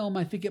Abrams film,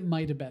 I think it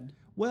might have been.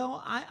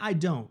 Well, I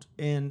don't,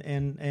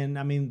 and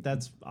I mean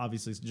that's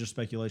obviously just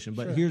speculation.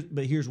 But Sure.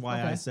 here's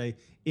why I Okay. say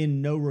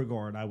in no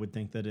regard I would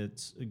think that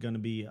it's going to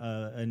be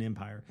an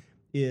Empire.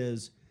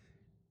 Is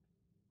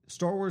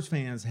Star Wars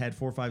fans had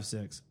 4, 5,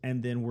 6,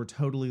 and then were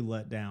totally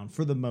let down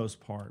for the most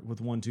part with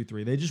 1, 2,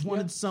 3. They just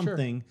wanted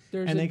something,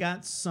 There's and a- they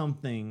got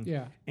something.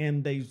 Yeah.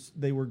 And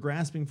they were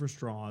grasping for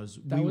straws.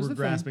 That We was were the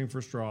thing. grasping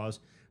for straws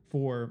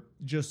for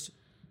just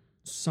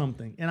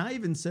something. And I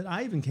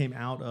even came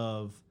out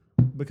of,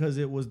 because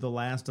it was the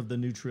last of the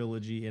new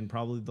trilogy and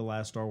probably the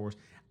last Star Wars,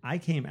 I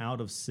came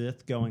out of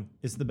Sith going,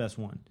 it's the best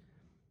one.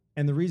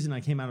 And the reason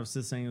I came out of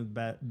Sith saying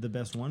the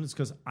best one is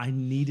because I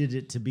needed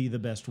it to be the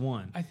best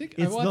one. I think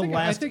it's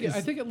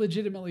I think it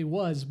legitimately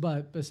was,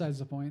 but besides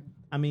the point.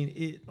 I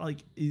mean,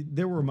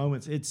 there were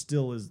moments. It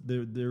still is.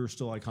 There are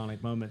still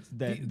iconic moments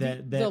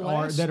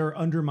that are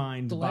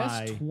undermined The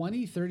last by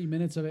 20, 30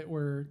 minutes of it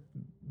were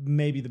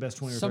maybe the best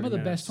 20 or 30 some of the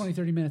minutes. best 20,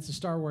 30 minutes of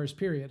Star Wars,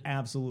 period.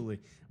 Absolutely.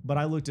 But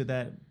I looked at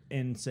that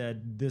and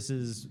said, this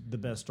is the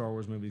best Star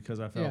Wars movie because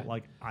I felt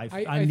like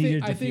I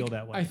needed to feel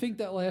that way. I think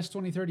that last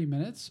 20, 30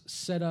 minutes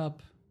set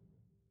up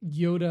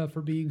Yoda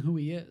for being who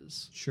he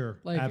is. Sure.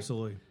 Like-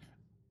 Absolutely.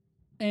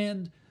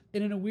 And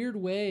in a weird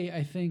way,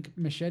 I think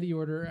Machete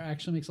Order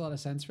actually makes a lot of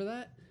sense for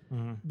that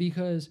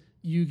because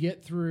you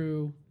get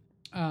through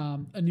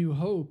A New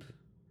Hope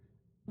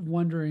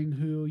wondering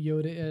who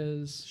Yoda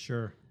is.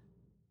 Sure.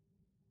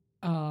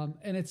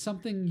 And it's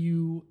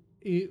something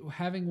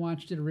having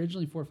watched it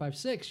originally 4, 5,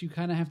 6, you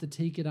kind of have to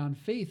take it on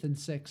faith in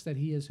 6 that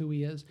he is who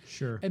he is.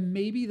 Sure. And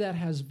maybe that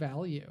has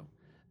value.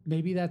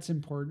 Maybe that's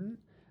important.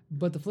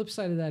 But the flip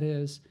side of that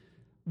is,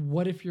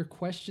 what if you're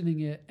questioning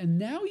it? And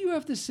now you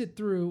have to sit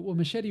through, well,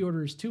 Machete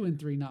Order is 2 and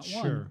 3, not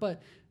 1. Sure.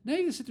 But now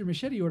you have to sit through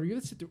Machete Order. You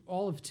have to sit through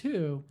all of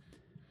 2.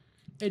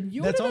 And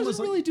Yoda That's almost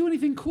doesn't really do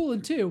anything cool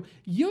in 2.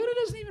 Yoda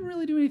doesn't even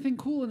really do anything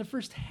cool in the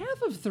first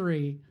half of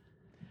 3.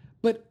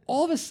 But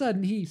all of a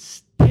sudden, he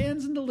stands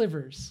stands and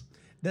delivers.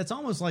 That's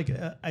almost like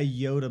a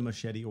Yoda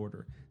machete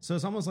order. So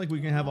it's almost like we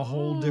can have a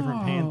whole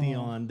different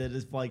pantheon that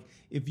is like,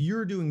 if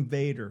you're doing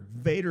Vader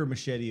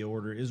machete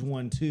order is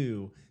 1,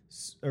 2,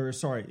 or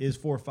sorry, is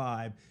 4,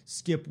 5,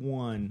 skip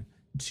 1,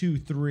 2,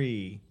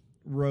 3,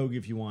 Rogue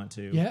if you want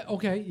to. Yeah,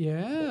 okay,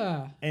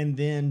 yeah. And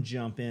then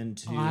jump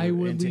into I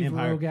would into leave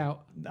Empire. Rogue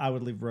out. I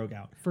would leave Rogue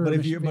out. For But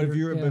if Vader,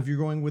 you're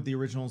going with the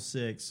original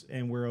 6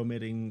 and we're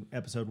omitting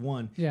episode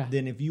 1, Yeah.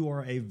 then if you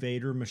are a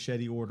Vader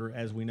machete order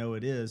as we know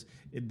it is,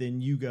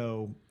 then you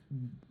go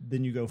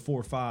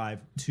 4,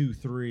 5, 2,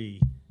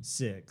 3,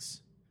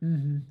 6.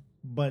 Mm-hmm.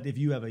 But if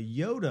you have a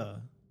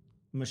Yoda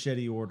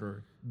machete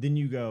order, then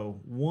you go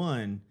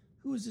 1,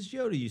 who is this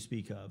Yoda you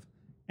speak of?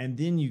 And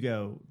then you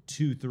go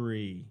 2,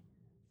 3,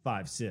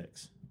 5,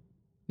 6.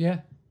 Yeah,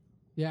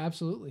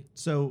 absolutely.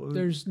 So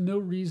There's no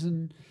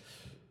reason.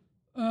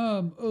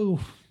 The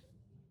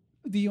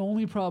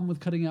only problem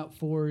with cutting out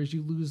 4 is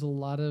you lose a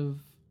lot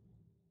of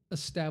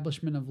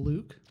establishment of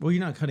Luke. well,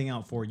 you're not cutting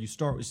out 4. You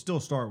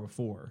still start with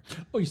 4.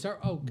 Oh, you start.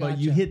 Oh, gotcha. But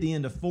you hit the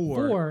end of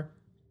 4, 4,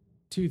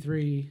 2,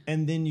 3.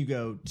 and then you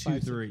go 2,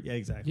 5, 3. Yeah,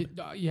 exactly.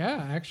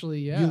 Yeah,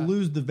 actually, yeah. You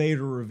lose the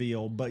Vader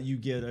reveal, but you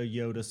get a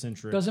Yoda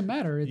centric. Doesn't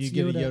matter. It's You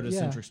get Yoda, a Yoda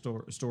centric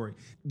story.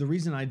 The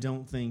reason I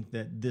don't think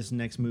that this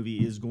next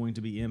movie is going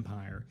to be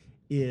Empire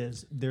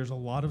is there's a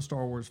lot of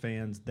Star Wars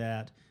fans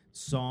that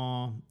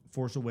saw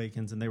Force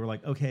Awakens and they were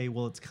like, okay,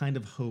 well, it's kind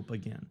of hope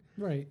again.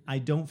 Right. I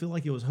don't feel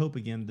like it was hope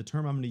again. The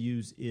term I'm going to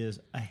use is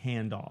a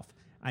handoff.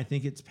 I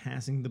think it's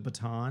passing the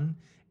baton,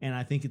 and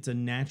I think it's a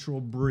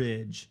natural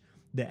bridge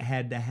that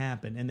had to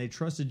happen. And they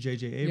trusted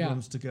J.J.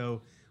 Abrams to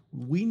go,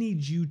 we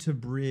need you to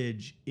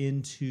bridge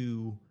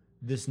into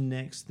this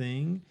next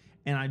thing.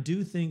 And I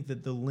do think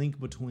that the link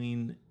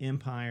between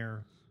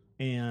Empire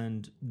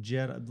and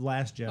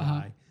Last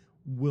Jedi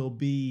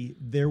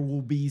there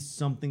will be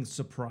something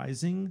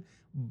surprising,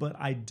 but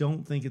I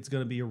don't think it's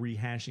going to be a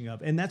rehashing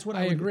of. And that's what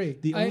I agree.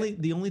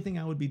 The only thing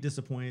I would be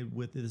disappointed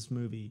with this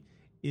movie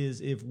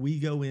is if we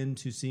go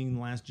into seeing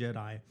The Last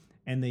Jedi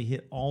and they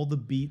hit all the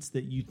beats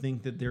that you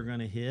think that they're going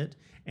to hit,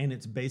 and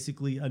it's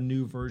basically a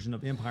new version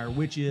of Empire,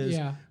 which is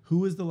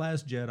who is the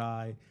Last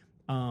Jedi?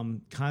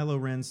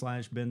 Kylo Ren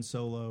 / Ben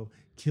Solo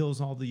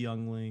kills all the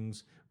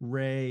younglings.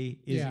 Rey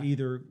is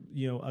either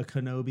a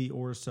Kenobi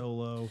or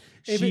Solo.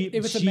 If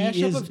it's a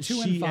mashup of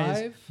 2 and 5,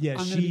 I'm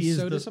going to be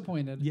so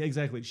disappointed. Yeah,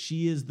 exactly.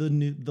 She is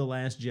the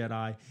Last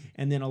Jedi,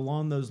 and then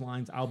along those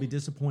lines, I'll be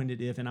disappointed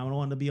if, and I don't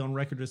want to be on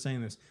record as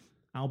saying this,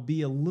 I'll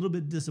be a little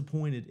bit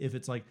disappointed if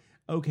it's like,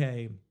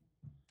 okay,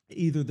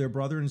 either they're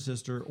brother and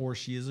sister or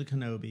she is a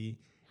Kenobi,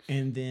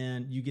 and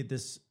then you get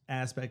this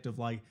aspect of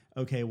like,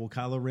 okay, well,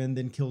 Kylo Ren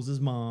then kills his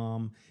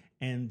mom,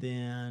 and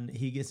then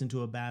he gets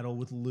into a battle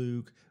with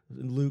Luke.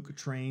 Luke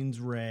trains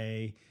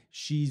Rey.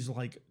 She's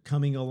like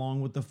coming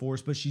along with the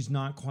Force, but she's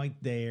not quite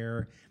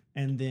there.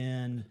 And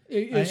then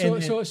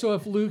so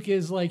if Luke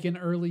is like an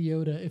early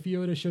Yoda, if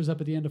Yoda shows up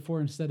at the end of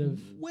 4 instead of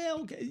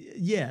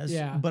yes,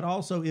 but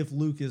also if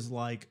Luke is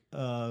like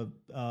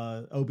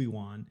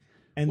Obi-Wan,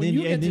 and when then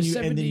you get to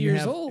 70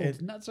 years have,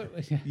 old, not so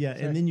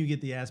and then you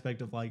get the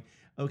aspect of like,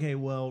 okay,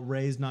 well,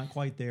 Rey's not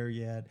quite there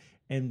yet,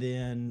 and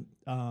then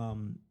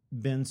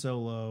Ben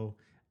Solo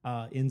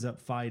ends up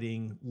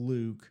fighting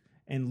Luke.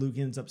 And Luke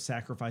ends up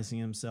sacrificing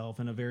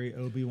himself in a very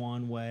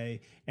Obi-Wan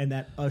way, and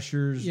that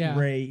ushers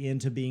Rey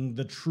into being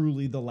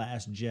truly the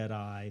Last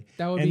Jedi.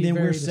 That would be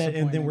very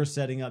disappointing. And then we're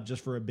setting up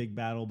just for a big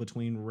battle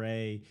between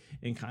Rey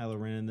and Kylo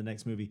Ren in the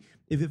next movie.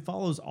 If it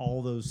follows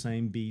all those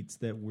same beats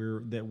that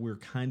we're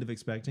kind of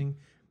expecting,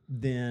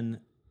 then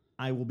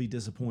I will be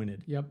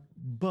disappointed. Yep.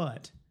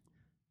 But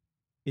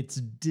it's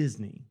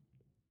Disney.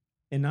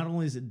 And not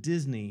only is it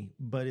Disney,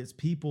 but it's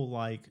people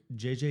like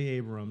J.J.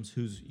 Abrams,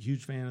 who's a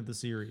huge fan of the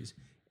series,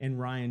 and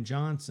Rian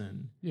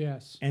Johnson.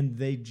 Yes. And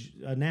they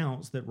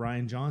announced that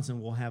Rian Johnson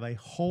will have a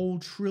whole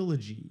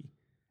trilogy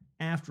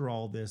after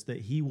all this, that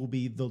he will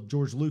be the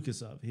George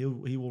Lucas of. He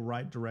will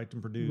write, direct,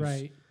 and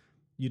produce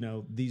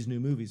these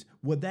new movies.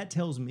 What that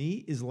tells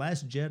me is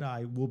Last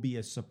Jedi will be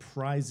a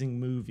surprising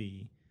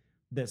movie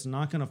that's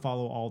not going to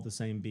follow all the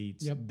same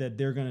beats. Yep. That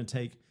they're going to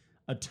take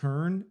a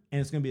turn, and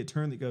it's going to be a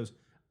turn that goes,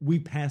 we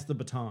pass the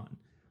baton.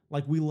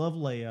 Like, we love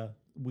Leia,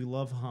 we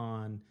love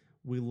Han,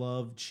 we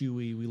love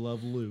Chewie, we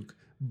love Luke,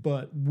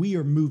 but we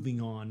are moving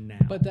on now.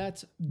 But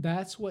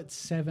that's what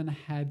 7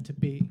 had to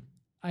be.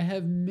 I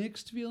have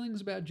mixed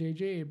feelings about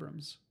J.J.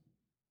 Abrams,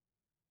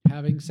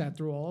 having sat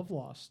through all of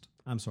Lost.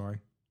 I'm sorry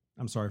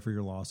for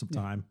your loss of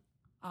time.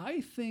 I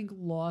think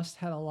Lost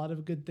had a lot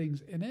of good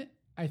things in it.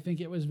 I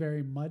think it was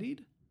very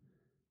muddied,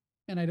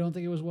 and I don't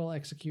think it was well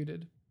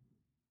executed.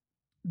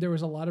 There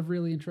was a lot of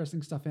really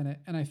interesting stuff in it,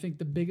 and I think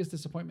the biggest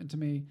disappointment to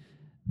me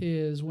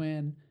is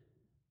when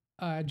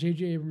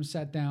J.J. Abrams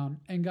sat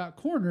down and got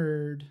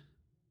cornered,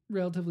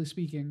 relatively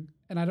speaking,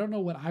 and I don't know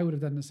what I would have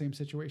done in the same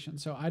situation,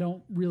 so I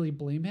don't really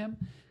blame him,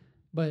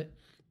 but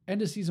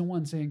end of season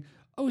 1 saying,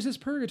 oh, is this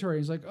purgatory?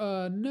 He's like,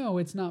 no,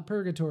 it's not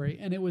purgatory,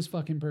 and it was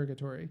fucking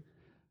purgatory.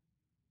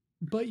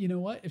 But you know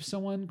what? If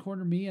someone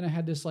cornered me and I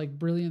had this like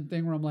brilliant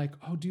thing where I'm like,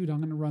 oh, dude, I'm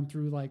going to run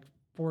through like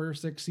 4 or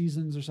 6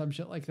 seasons or some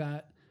shit like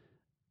that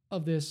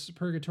of this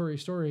purgatory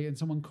story, and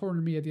someone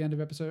cornered me at the end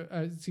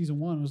of season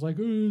 1 and was like,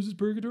 "Oh, is this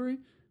purgatory?"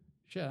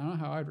 Shit, I don't know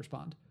how I'd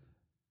respond.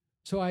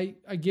 So I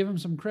give him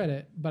some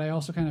credit, but I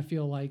also kind of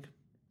feel like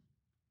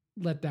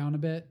let down a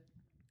bit.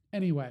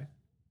 Anyway,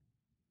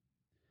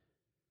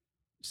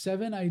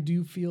 7, I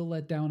do feel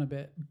let down a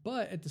bit,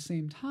 but at the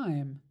same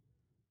time,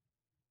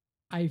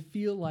 I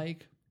feel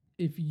like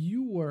if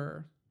you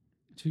were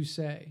to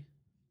say,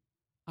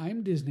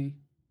 I'm Disney,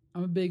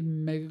 I'm a big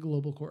mega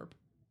global corp,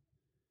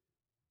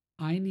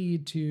 I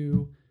need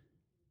to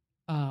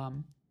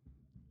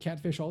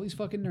catfish all these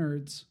fucking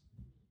nerds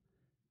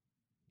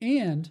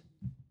and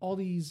all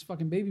these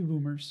fucking baby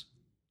boomers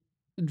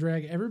and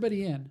drag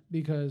everybody in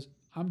because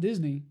I'm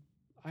Disney,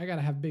 I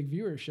gotta have big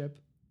viewership.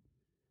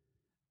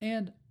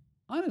 And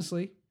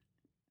honestly,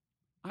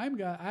 I've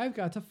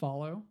got to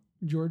follow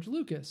George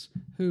Lucas,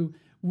 who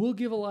will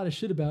give a lot of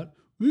shit about,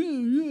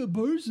 yeah,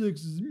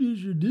 parsecs is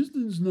measure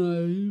distance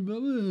now, blah,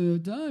 blah,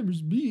 time or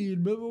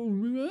speed, blah, blah,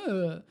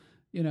 blah,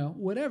 you know,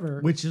 whatever.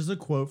 Which is a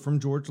quote from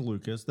George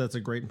Lucas. That's a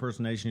great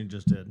impersonation you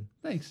just did.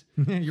 Thanks.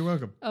 You're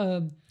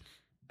welcome.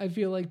 I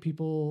feel like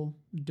people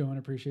don't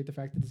appreciate the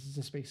fact that this is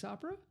a space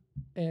opera,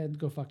 and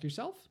go fuck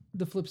yourself.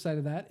 The flip side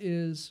of that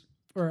is,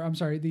 or I'm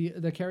sorry,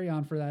 the carry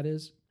on for that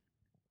is,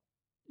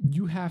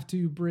 you have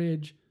to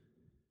bridge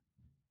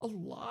a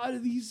lot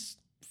of these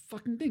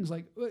fucking things.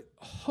 Like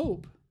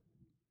Hope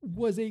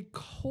was a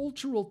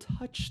cultural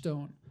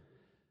touchstone.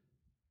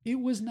 It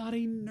was not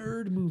a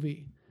nerd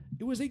movie.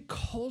 It was a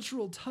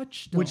cultural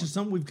touchstone, which is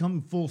something we've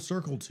come full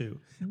circle to.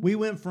 We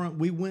went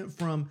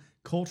from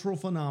cultural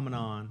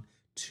phenomenon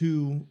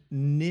to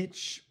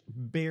niche,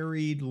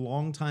 buried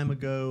long time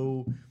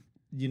ago.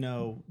 You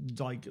know,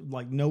 like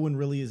no one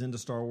really is into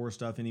Star Wars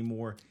stuff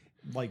anymore.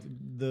 Like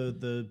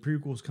the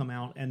prequels come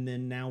out, and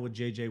then now with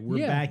JJ,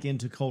 we're back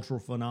into cultural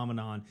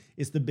phenomenon.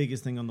 It's the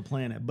biggest thing on the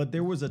planet. But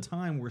there was a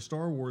time where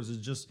Star Wars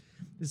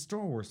it's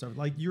Star Wars stuff.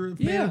 Like, you're a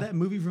fan of that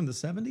movie from the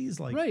 70s,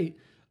 like, right?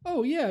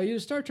 Oh yeah, you're a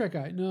Star Trek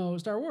guy. No,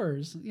 Star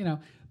Wars. You know,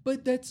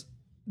 but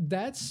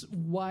that's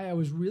why I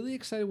was really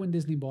excited when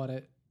Disney bought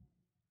it,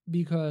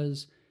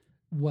 because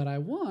what I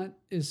want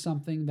is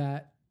something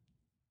that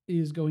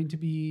is going to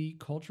be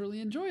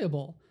culturally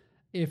enjoyable.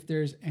 If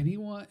there's any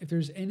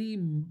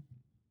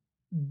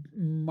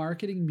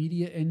marketing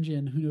media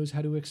engine who knows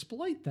how to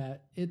exploit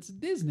that, it's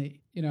Disney.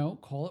 You know,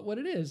 call it what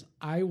it is.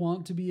 I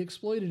want to be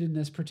exploited in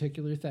this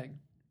particular thing,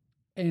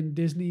 and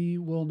Disney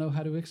will know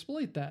how to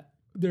exploit that.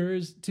 There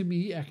is, to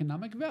me,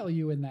 economic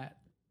value in that.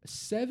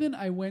 7,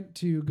 I went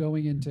to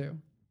going into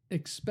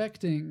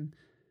expecting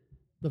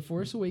The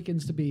Force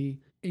Awakens to be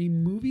a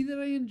movie that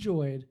I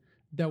enjoyed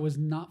that was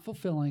not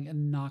fulfilling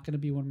and not going to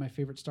be one of my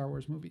favorite Star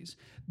Wars movies,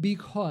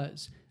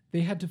 because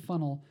they had to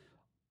funnel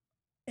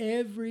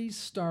every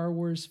Star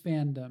Wars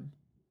fandom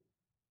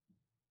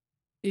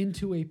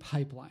into a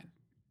pipeline,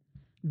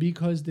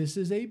 because this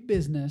is a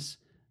business.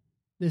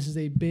 This is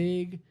a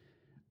big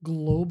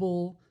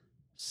global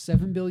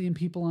 7 billion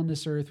people on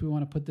this earth. We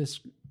want to put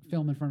this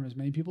film in front of as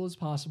many people as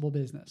possible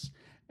business.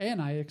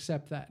 And I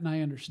accept that. And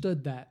I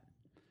understood that.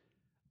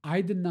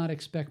 I did not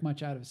expect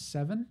much out of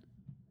 7.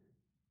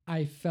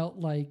 I felt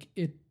like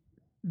it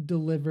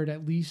delivered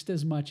at least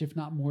as much, if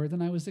not more,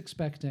 than I was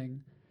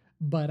expecting.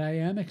 But I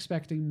am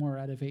expecting more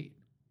out of 8.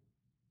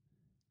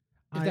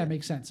 If that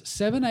makes sense.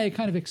 7, I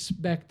kind of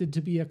expected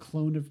to be a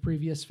clone of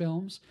previous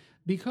films,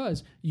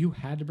 because you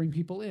had to bring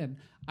people in.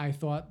 I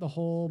thought the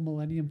whole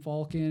Millennium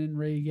Falcon and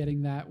Rey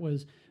getting that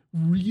was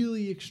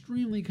really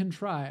extremely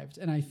contrived.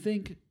 And I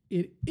think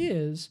it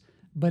is,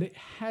 but it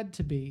had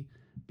to be,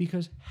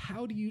 because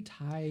how do you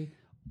tie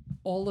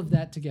all of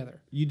that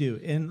together? You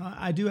do. And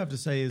I do have to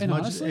say,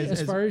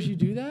 as far as you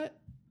do that,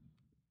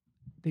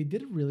 they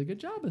did a really good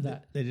job of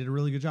that. They did a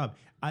really good job.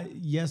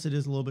 Yes, it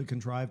is a little bit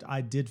contrived.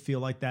 I did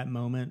feel like that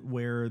moment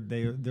where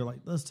they're like,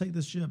 let's take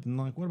this ship. And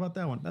like, what about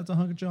that one? That's a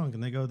hunk of junk.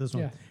 And they go this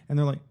one. And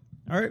they're like,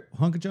 all right,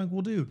 hunk of junk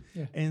will do.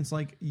 Yeah. And it's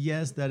like,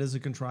 yes, that is a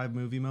contrived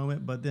movie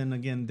moment. But then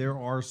again, there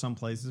are some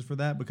places for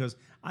that, because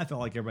I felt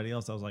like everybody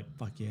else, I was like,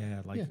 fuck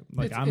yeah.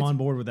 I'm on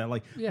board with that.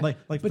 Like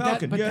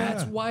Falcon.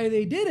 That's why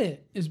they did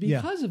it, is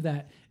because of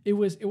that. It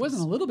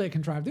wasn't a little bit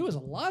contrived. It was a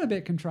lot of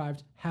bit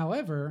contrived.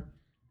 However,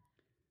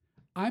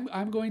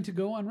 I'm going to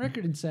go on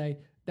record and say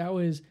that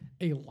was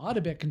a lot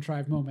of bit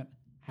contrived moment.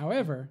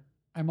 However,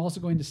 I'm also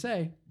going to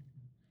say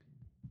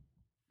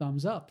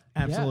thumbs up.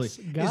 Absolutely.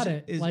 Yes, got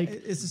it.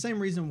 It's the same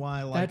reason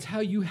why, like, that's how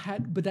you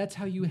had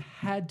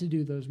to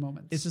do those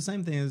moments. It's the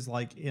same thing as,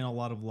 like, in a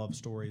lot of love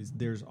stories,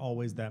 there's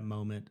always that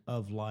moment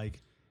of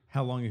like,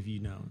 how long have you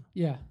known?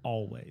 Yeah.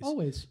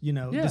 Always. You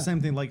know, the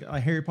same thing, like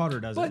Harry Potter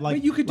does it. Like,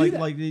 but you could do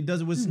that. Like he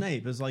does it with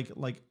Snape. It's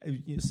like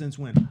since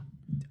when?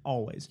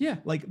 Always. Yeah.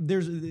 Like,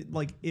 there's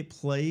like, it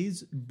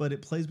plays, but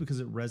it plays because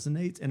it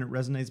resonates, and it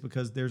resonates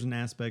because there's an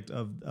aspect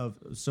of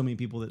so many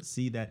people that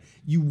see that.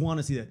 You want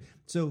to see that.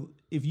 So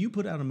if you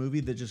put out a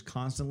movie that just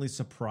constantly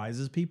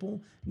surprises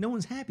people, no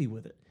one's happy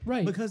with it.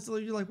 Right. Because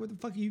you're like, where the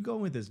fuck are you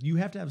going with this? You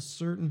have to have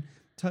certain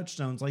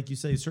touchstones, like you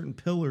say, certain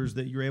pillars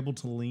that you're able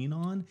to lean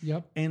on.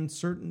 Yep. And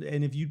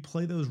if you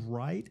play those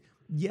right,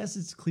 yes,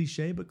 it's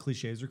cliche, but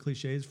cliches are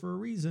cliches for a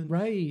reason.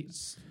 Right.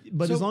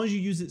 But So- as long as you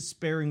use it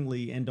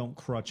sparingly and don't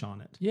crutch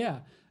on it. Yeah.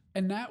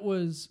 And that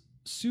was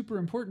super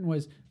important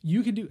was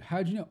you can do,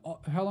 how'd you know,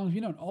 how long have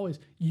you known? Always.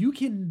 You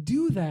can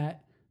do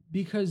that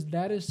because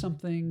that is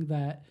something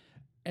that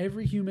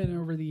every human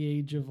over the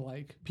age of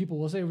like, people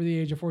will say over the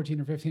age of 14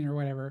 or 15 or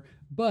whatever,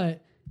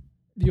 but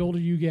the older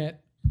you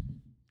get,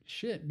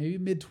 maybe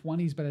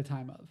mid-20s by the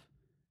time of.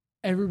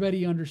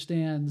 Everybody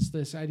understands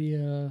this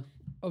idea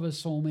of a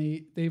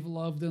soulmate they've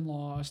loved and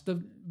lost,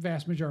 the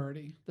vast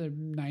majority, the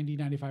 90,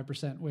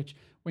 95%, which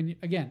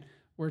again,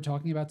 we're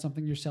talking about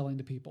something you're selling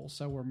to people,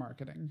 so we're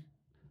marketing.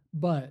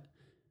 But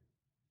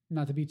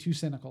not to be too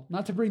cynical,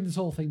 not to bring this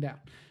whole thing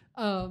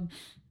down.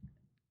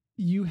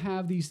 You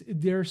have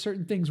there are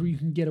certain things where you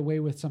can get away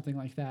with something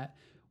like that.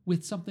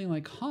 With something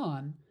like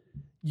Han,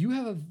 you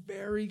have a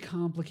very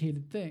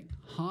complicated thing.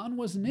 Han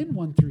wasn't in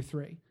 1 through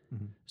 3.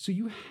 Mm-hmm. So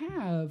you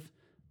have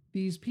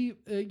these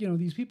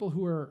people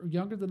who are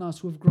younger than us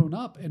who have grown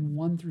up, and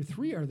 1 through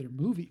 3 are their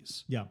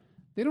movies. Yeah.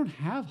 They don't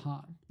have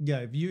Han.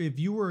 Yeah, if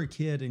you were a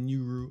kid and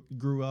you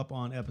grew up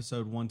on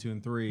episode 1, 2,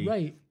 and 3,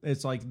 Right.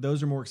 It's like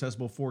those are more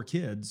accessible for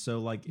kids.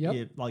 So like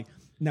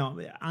now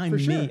I'm For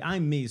me, sure.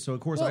 I'm me. So of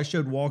course Well, I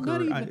showed Walker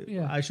not even-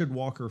 yeah. I showed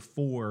Walker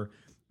 4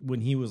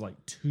 when he was like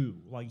 2.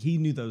 Like he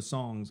knew those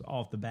songs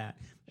off the bat.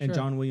 And Sure.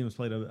 John Williams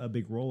played a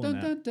big role in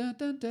that. Dun,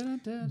 dun, dun,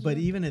 dun, dun, But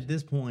dun. even at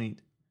this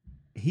point,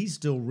 he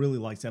still really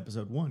likes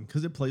episode 1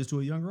 because it plays to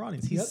a younger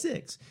audience. He's Yep.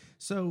 6.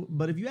 So,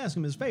 but if you ask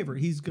him his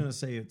favorite, he's going to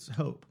say it's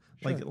Hope.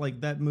 Sure. Like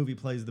that movie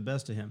plays the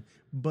best to him.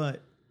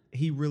 But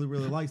he really,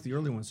 really likes the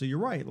early one. So you're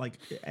right. Like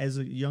as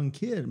a young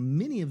kid,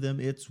 many of them,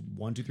 it's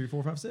 1, 2, 3,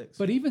 4, 5, 6.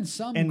 But even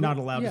some and not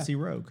allowed to see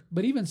Rogue.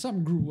 But even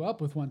some grew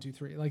up with 1, 2,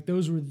 3. Like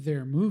those were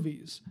their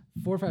movies.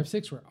 4, 5,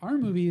 6 were our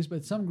movies,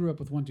 but some grew up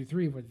with 1, 2,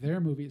 3 were their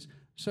movies.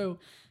 So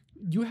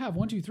you have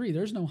 1, 2, 3.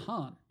 There's no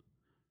Han.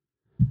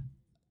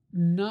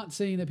 Not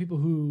saying that people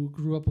who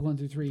grew up with 1,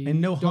 2, 3 And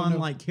no don't know-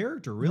 Han-like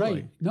character, really.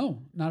 Right.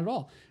 No, not at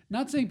all.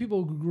 Not saying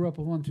people who grew up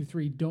with 1, 2,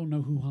 3 don't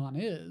know who Han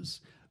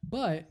is,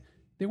 but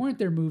they weren't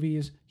their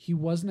movies. He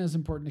wasn't as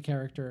important a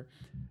character.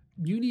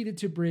 You needed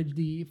to bridge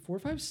the 4,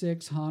 5,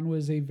 6. Han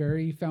was a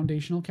very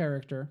foundational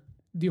character.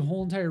 The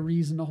whole entire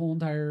reason the whole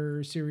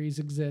entire series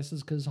exists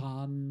is because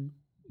Han,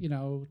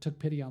 took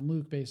pity on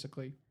Luke,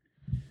 basically.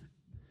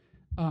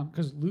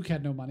 Because Luke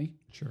had no money.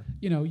 Sure.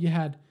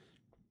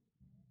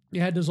 You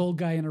had this old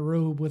guy in a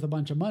robe with a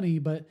bunch of money,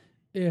 but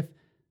if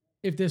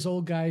this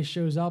old guy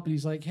shows up and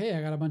he's like, "Hey,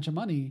 I got a bunch of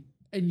money,"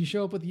 and you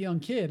show up with a young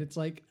kid, it's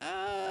like,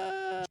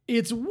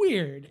 it's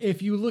weird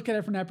if you look at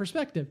it from that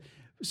perspective.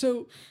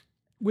 So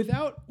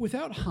without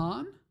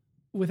Han,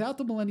 without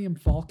the Millennium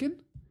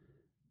Falcon,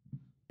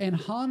 and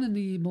Han and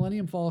the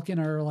Millennium Falcon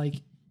are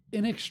like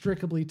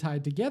inextricably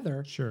tied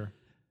together, Sure.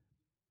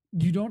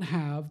 you don't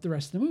have the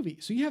rest of the movie.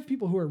 So you have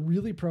people who are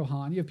really pro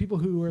Han. You have people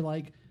who are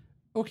like,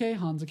 okay,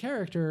 Han's a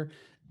character.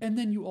 And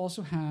then you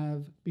also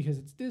have, because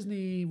it's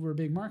Disney, we're a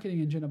big marketing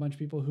engine, a bunch of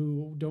people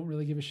who don't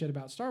really give a shit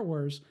about Star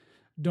Wars,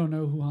 don't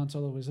know who Han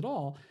Solo is at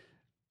all.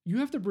 You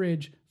have to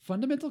bridge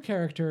fundamental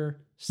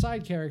character,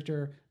 side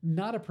character,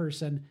 not a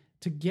person,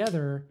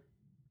 together.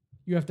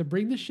 You have to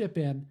bring the ship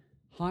in.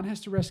 Han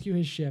has to rescue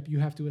his ship. You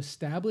have to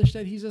establish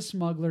that he's a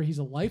smuggler. He's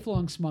a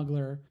lifelong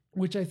smuggler,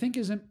 which I think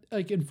isn't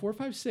like in 4,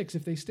 5, 6.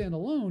 If they stand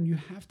alone, you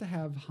have to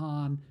have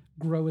Han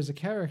grow as a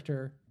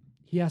character.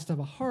 He has to have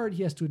a heart.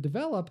 He has to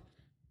develop,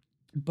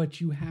 but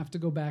you have to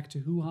go back to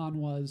who Han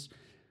was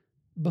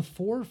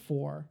before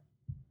 4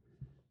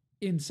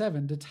 in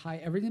 7 to tie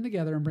everything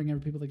together and bring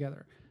every people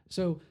together.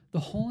 So the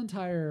whole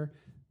entire,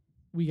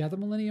 we got the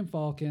Millennium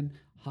Falcon.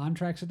 Han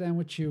tracks it down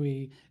with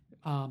Chewie.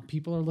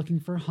 People are looking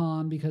for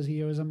Han because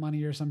he owes them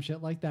money or some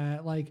shit like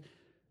that. Like,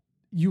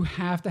 you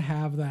have to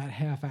have that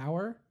half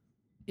hour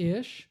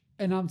ish.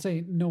 And I'm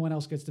saying no one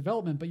else gets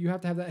development, but you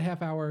have to have that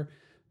half hour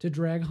to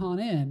drag Han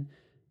in.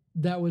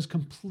 That was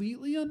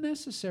completely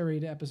unnecessary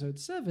to episode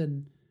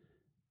 7,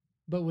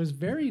 but was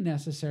very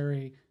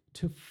necessary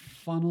to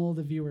funnel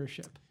the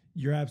viewership.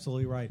 You're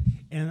absolutely right.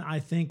 And I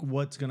think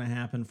what's going to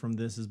happen from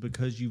this is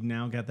because you've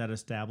now got that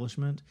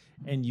establishment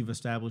and you've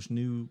established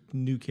new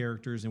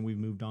characters and we've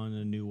moved on in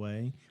a new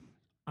way.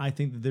 I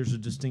think that there's a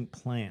distinct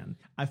plan.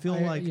 I feel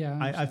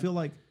I feel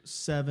like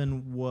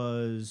 7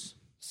 was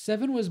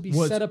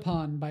beset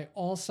upon by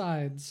all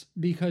sides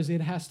because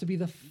it has to be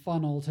the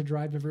funnel to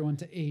drive everyone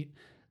to 8.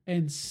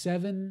 And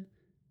 7,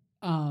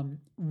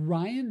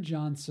 Rian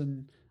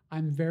Johnson,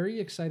 I'm very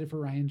excited for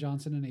Rian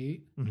Johnson in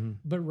 8,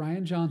 but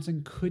Rian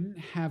Johnson couldn't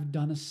have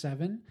done a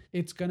 7.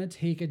 It's going to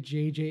take a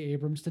J.J.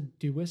 Abrams to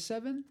do a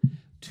 7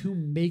 to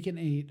make an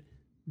 8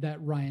 that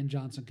Rian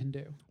Johnson can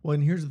do. Well,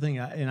 and here's the thing,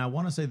 and I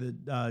want to say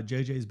that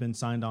J.J.'s been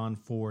signed on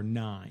for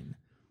 9.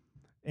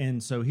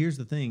 And so here's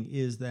the thing,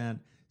 is that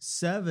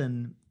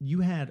 7, you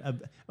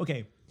had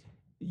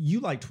you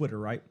like Twitter,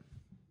 right?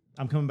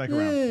 I'm coming back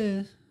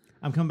around.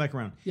 I'm coming back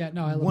around. Yeah,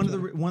 no, I love one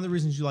Twitter. of the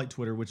reasons you like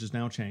Twitter, which has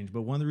now changed,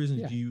 but one of the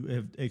reasons you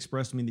have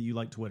expressed to me that you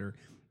like Twitter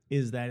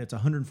is that it's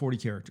 140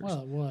 characters.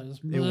 Well, it was.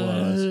 It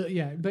was.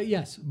 Yeah, but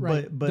yes,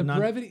 right. But the not,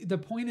 brevity. The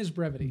point is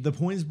brevity. The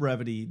point is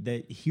brevity,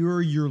 that here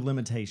are your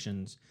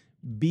limitations.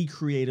 Be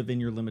creative in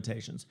your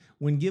limitations.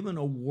 When given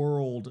a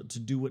world to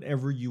do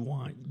whatever you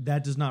want,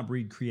 that does not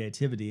breed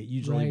creativity. It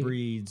usually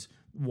breeds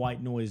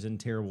white noise and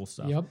terrible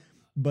stuff. Yep.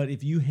 But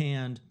if you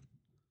hand,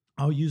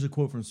 I'll use a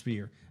quote from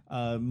Sphere,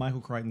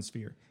 Michael Crichton's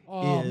Sphere.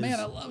 Oh man,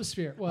 I love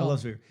Sphere. Well, I love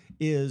Sphere.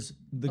 Is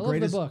the I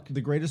greatest love the book.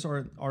 The greatest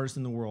artist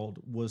in the world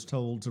was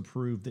told to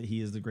prove that he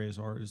is the greatest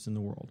artist in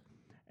the world,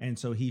 and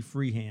so he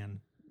freehand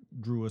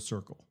drew a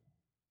circle,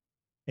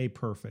 a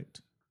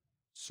perfect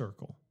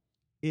circle.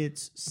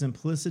 It's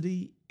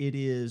simplicity. It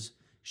is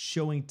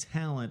showing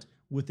talent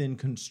within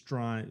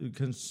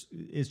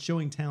it's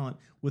showing talent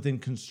within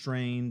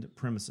constrained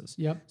premises.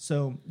 Yep.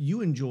 So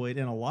you enjoyed,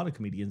 and a lot of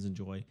comedians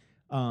enjoy.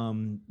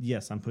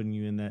 Yes, I'm putting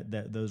you in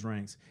those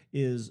ranks.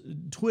 Is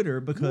Twitter,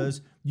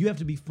 because you have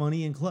to be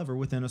funny and clever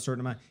within a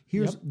certain amount.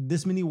 Here's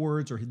this many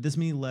words or this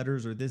many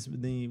letters or this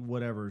many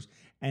whatevers,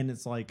 and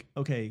it's like,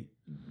 okay,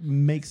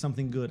 make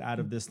something good out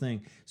of this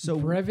thing. So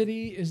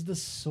brevity is the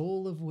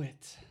soul of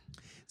wit.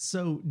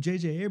 So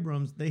J.J.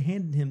 Abrams, they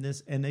handed him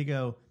this, and they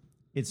go,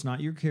 "It's not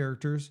your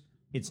characters,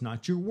 it's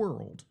not your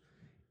world.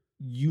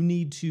 You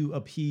need to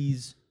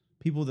appease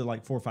people that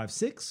like 4, 5,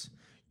 6.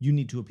 You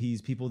need to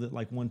appease people that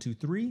like 1, 2,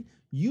 3.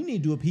 You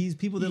need to appease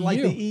people that like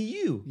the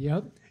EU.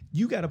 Yep.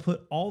 You got to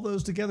put all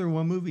those together in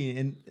one movie."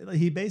 And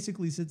he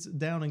basically sits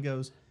down and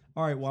goes,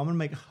 "All right, well, I'm going to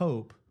make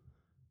Hope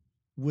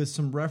with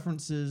some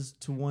references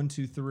to 1,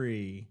 2,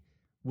 3,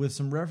 with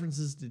some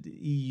references to the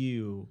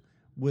EU,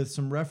 with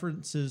some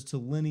references to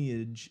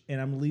lineage,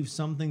 and I'm going to leave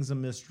some things a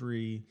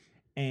mystery,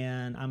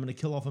 and I'm going to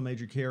kill off a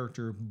major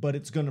character, but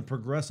it's going to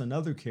progress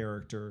another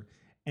character,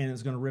 and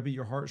it's going to rip at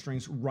your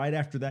heartstrings right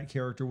after that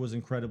character was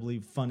incredibly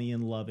funny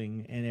and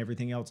loving and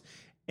everything else."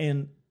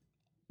 And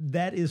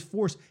that is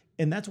force.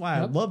 And that's why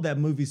I love that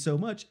movie so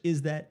much,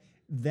 is that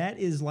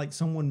is like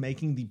someone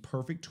making the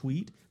perfect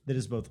tweet that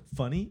is both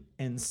funny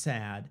and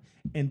sad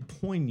and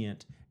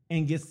poignant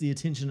and gets the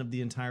attention of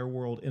the entire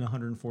world in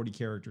 140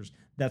 characters.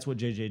 That's what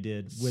JJ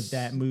did with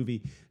that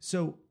movie.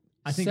 So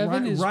I think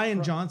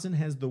Ryan Johnson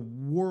has the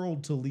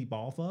world to leap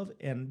off of.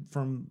 And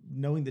from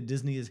knowing that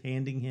Disney is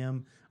handing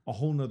him a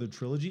whole nother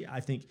trilogy, I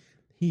think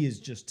he has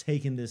just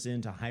taken this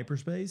into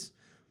hyperspace.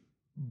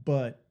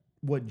 But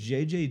what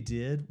JJ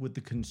did with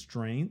the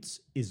constraints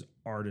is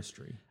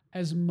artistry.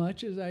 As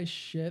much as I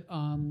shit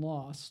on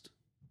Lost,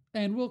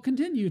 and will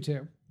continue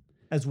to.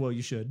 As well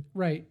you should.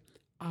 Right.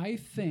 I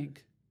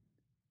think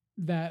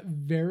that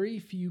very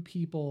few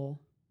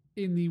people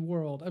in the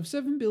world of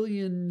 7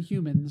 billion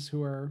humans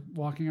who are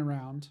walking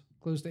around,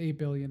 close to 8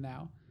 billion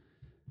now,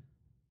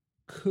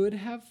 could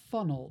have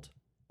funneled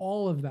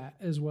all of that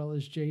as well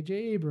as J.J.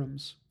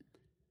 Abrams.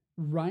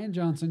 Ryan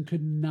Johnson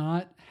could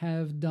not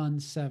have done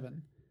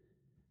 7.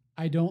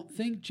 I don't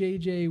think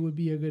J.J. would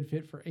be a good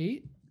fit for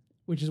 8,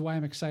 which is why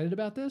I'm excited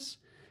about this.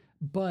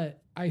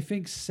 But I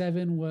think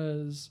 7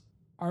 was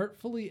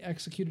artfully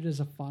executed as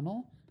a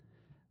funnel.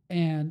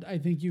 And I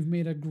think you've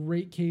made a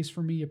great case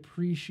for me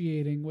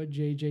appreciating what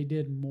JJ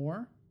did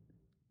more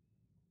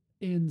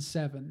in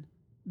 7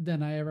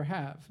 than I ever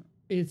have.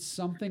 It's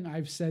something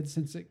I've said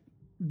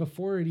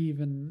before it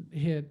even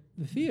hit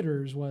the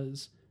theaters,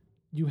 was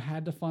you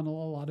had to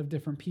funnel a lot of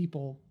different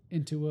people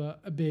into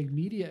a big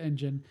media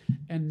engine.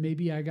 And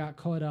maybe I got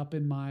caught up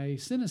in my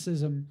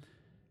cynicism.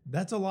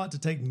 That's a lot to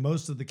take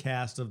most of the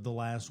cast of the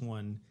last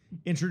one,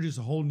 introduce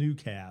a whole new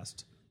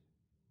cast,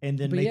 and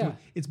then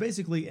it's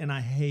basically, and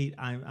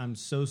I'm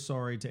so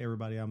sorry to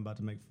everybody I'm about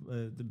to make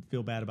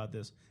feel bad about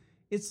this.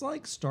 It's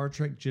like Star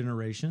Trek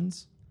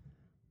Generations.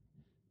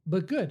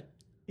 But good.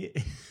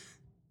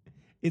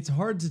 It's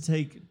hard to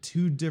take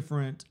two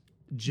different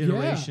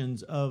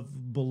generations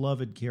of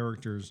beloved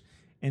characters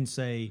and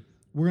say,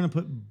 we're going to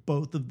put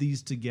both of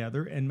these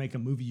together and make a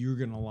movie you're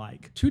going to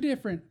like. Two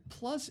different,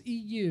 plus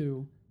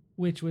EU,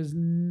 which was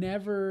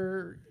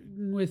never,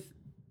 with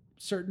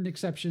certain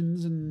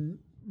exceptions and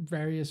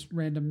various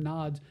random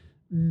nods,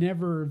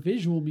 never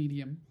visual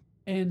medium,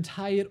 and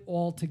tie it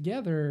all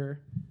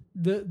together.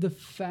 The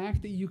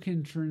fact that you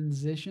can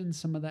transition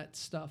some of that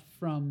stuff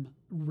from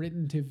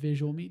written to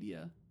visual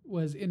media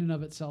was in and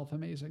of itself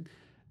amazing.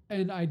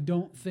 And I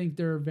don't think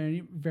there are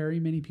very, very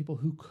many people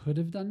who could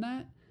have done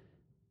that.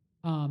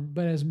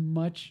 But as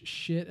much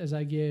shit as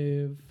I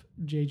give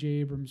J.J.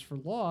 Abrams for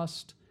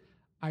Lost,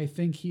 I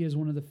think he is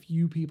one of the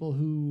few people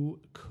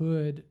who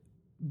could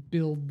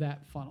build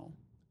that funnel.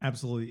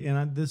 Absolutely.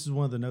 And this is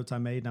one of the notes I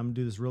made, and I'm going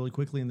to do this really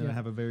quickly, and then I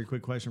have a very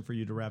quick question for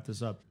you to wrap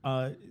this up.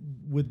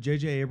 With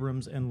J.J.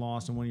 Abrams and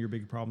Lost, and one of your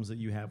big problems that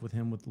you have with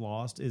him with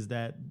Lost is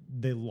that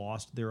they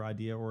lost their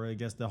idea, or I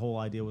guess the whole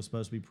idea was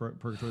supposed to be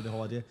purgatory, the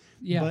whole idea.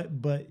 Yeah.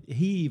 But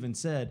he even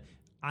said,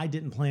 I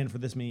didn't plan for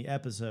this many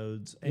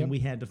episodes, and we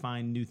had to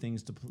find new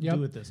things to do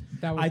with this.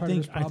 That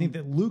was I think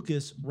that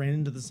Lucas ran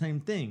into the same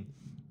thing.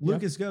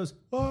 Lucas goes,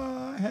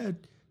 I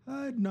had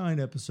 9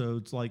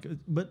 episodes, like,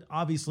 but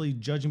obviously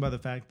judging by the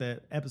fact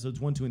that episodes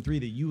 1, 2, and 3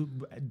 that you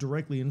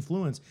directly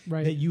influence,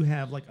 Right. that you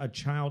have like a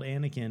child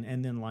Anakin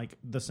and then like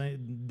the same,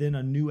 then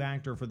a new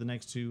actor for the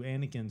next 2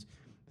 Anakins,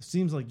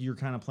 seems like you're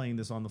kind of playing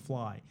this on the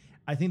fly.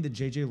 I think that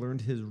JJ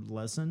learned his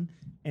lesson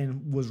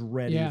and was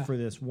ready Yeah. for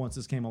this once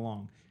this came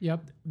along.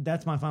 Yep.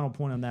 That's my final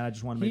point on that. I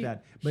just want to make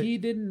that. But He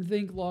didn't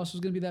think Lost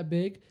was going to be that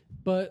big,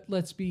 but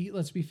let's be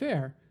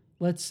fair.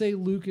 Let's say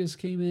Lucas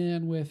came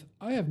in with,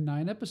 I have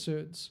 9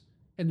 episodes,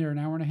 and they're an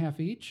hour and a half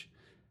each.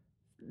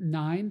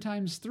 9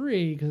 times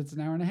 3, because it's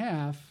an hour and a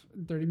half,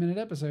 30-minute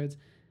episodes.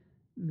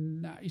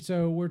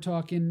 So we're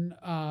talking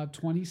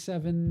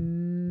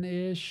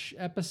 27-ish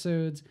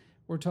episodes.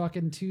 We're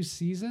talking 2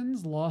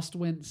 seasons. Lost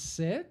went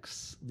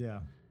 6,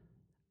 yeah.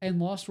 and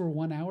Lost were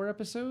 1-hour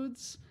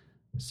episodes.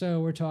 So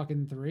we're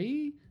talking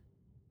 3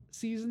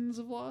 seasons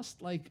of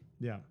Lost. Like,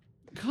 Yeah.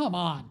 come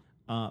on.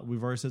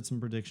 We've already said some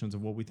predictions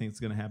of what we think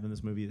is going to happen in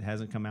this movie. It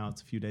hasn't come out.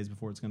 It's a few days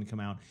before it's going to come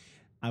out.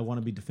 I want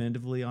to be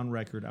definitively on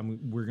record.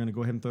 We're going to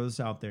go ahead and throw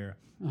this out there.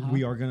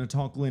 We are going to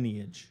talk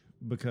lineage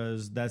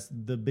because that's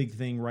the big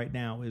thing right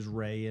now is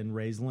Rey and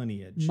Rey's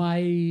lineage.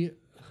 My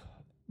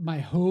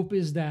hope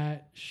is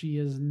that she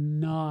is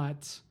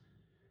not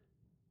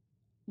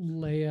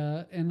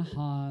Leia and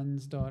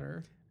Han's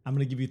daughter, I'm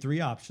going to give you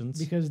 3 options.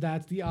 because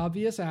that's the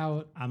obvious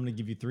out. I'm going to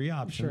give you 3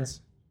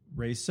 options.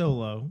 Rey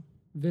Solo.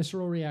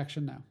 Visceral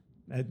reaction now.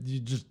 You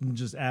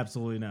just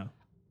absolutely no.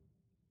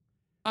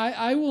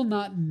 I will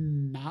not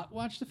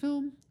watch the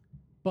film,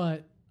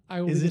 but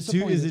I will be Is it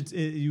too? disappointed.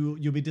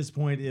 You'll be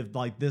disappointed if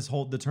like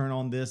the turn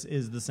on this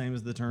is the same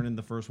as the turn in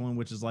the first one,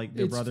 which is like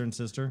their It's- brother and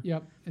sister.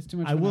 Yep, it's too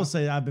much. I for will now.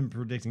 say I've been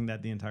predicting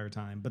that the entire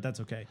time, but that's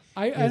okay.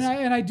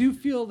 I do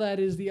feel that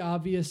is the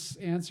obvious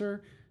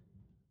answer.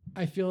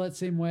 I feel that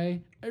same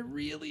way. I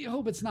really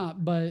hope it's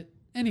not, but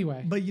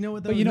anyway. But you know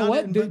what? But you know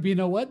what? You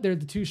know what? They're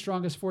the 2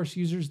 strongest Force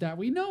users that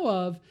we know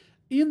of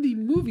in the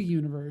movie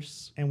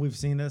universe. And we've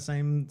seen that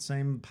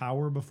same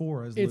power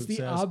before, as It's Luke the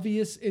says.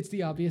 obvious. It's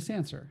the obvious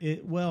answer.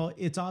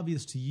 It's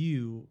obvious to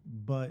you,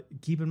 but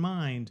keep in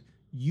mind,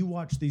 you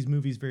watch these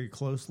movies very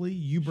closely.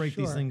 You break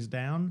these Sure. things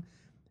down.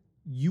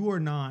 You are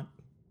not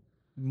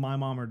my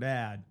mom or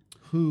dad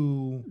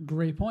who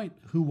Great point.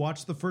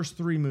 watched the first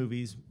 3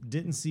 movies,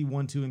 didn't see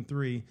 1, 2, and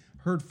 3,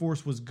 heard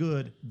Force was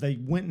good. They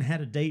went and had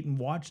a date and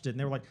watched it, and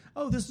they were like,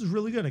 "Oh, this is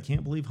really good. I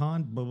can't believe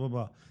Han." Blah blah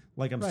blah.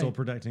 Like I'm still Right.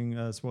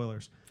 protecting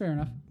spoilers. Fair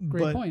enough.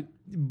 Great point.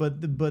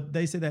 But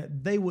they say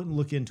that they wouldn't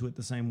look into it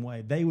the same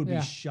way. They would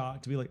Yeah. be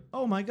shocked to be like,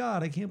 "Oh my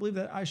god, I can't believe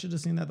that. I should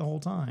have seen that the whole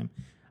time."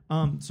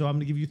 So I'm going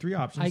to give you 3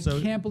 options. I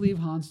can't believe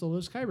Han stole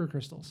those kyber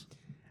crystals.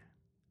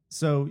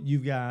 So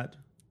you've got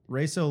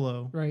Rey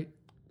Solo. Right.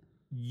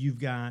 You've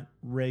got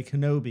Rey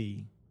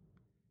Kenobi.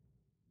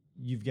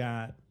 You've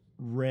got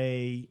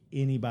Rey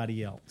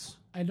anybody else.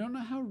 I don't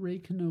know how Rey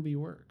Kenobi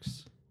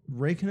works.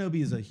 Rey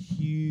Kenobi is a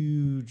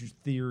huge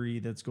theory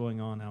that's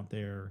going on out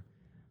there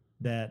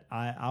that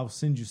I'll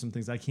send you some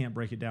things. I can't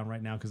break it down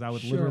right now because I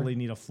would Sure. literally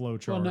need a flow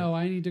chart. Well, no,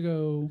 I need to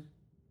go.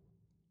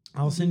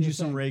 I'll send do you your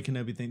some thing. Rey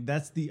Kenobi thing.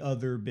 That's the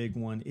other big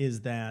one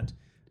is that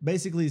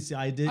basically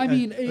I did. I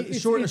mean, a it's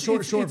short the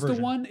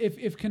version. one.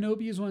 If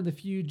Kenobi is one of the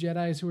few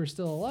Jedi's who are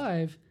still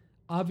alive,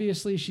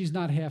 obviously she's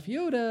not half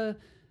Yoda.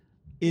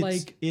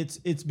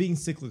 It's being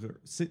cyclical.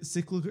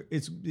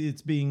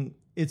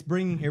 It's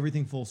bringing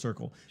everything full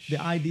circle. The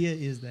idea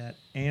is that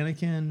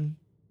Anakin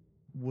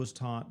was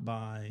taught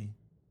by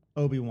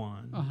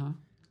Obi-Wan,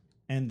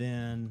 and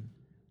then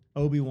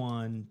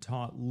Obi-Wan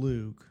taught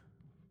Luke,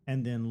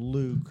 and then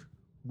Luke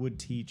would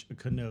teach a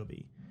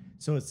Kenobi.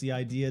 So it's the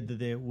idea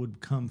that it would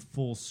come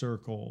full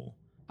circle.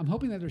 I'm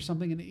hoping that there's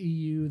something in the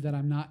EU that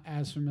I'm not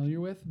as familiar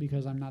with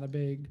because I'm not a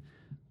big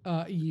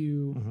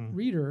EU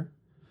reader.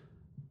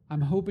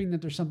 I'm hoping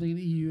that there's something in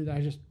the EU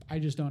that I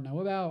just don't know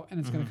about, and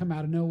it's going to come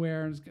out of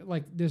nowhere. And it's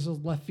like this is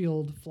left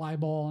field fly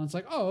ball, and it's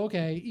like, oh,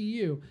 okay,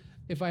 EU.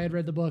 If I had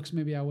read the books,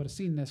 maybe I would have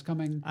seen this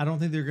coming. I don't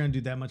think they're going to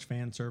do that much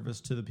fan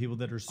service to the people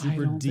that are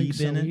super don't think deep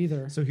so in it.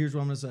 either. So here's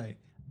what I'm going to say.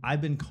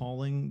 I've been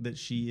calling that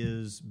she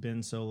is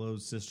Ben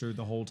Solo's sister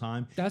the whole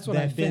time. That's what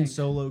that I Ben think.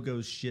 Solo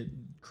goes shit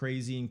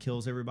crazy and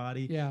kills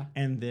everybody. Yeah.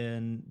 And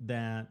then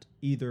that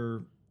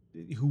either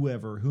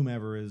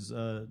whomever is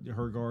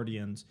her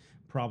guardians,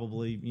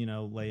 probably,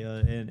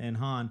 Leia and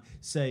Han,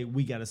 say,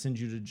 we got to send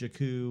you to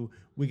Jakku.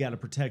 We got to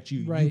protect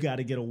you. You Right. got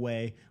to get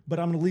away. But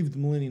I'm going to leave the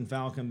Millennium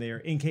Falcon there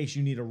in case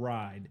you need a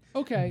ride.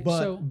 Okay,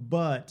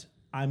 But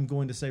I'm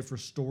going to say for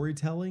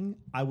storytelling,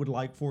 I would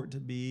like for it to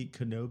be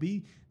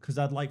Kenobi because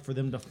I'd like for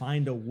them to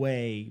find a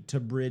way to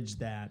bridge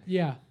that.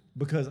 Yeah.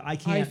 Because I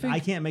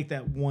can't make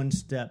that one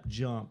step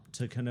jump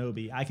to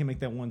Kenobi. I can make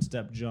that one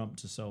step jump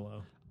to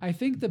Solo. I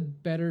think the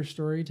better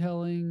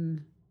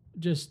storytelling,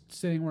 just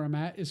sitting where I'm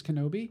at, is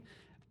Kenobi.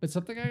 But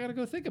something I got to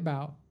go think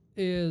about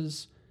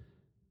is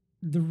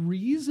the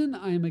reason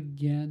I'm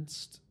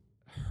against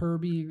her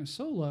being a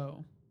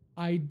Solo.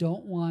 I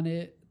don't want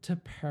it to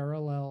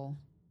parallel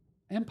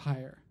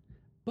Empire,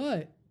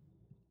 but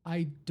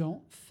I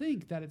don't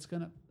think that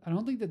I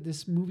don't think that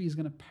this movie is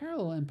gonna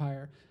parallel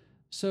Empire.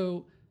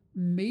 So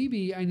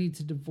maybe I need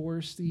to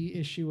divorce the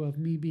issue of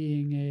me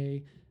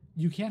being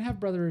you can't have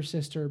brother or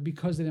sister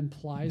because it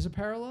implies a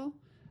parallel.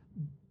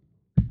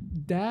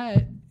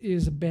 That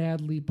is a bad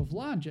leap of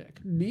logic.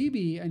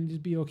 Maybe I need to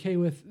be okay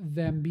with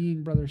them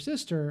being brother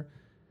sister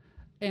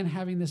and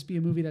having this be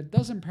a movie that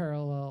doesn't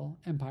parallel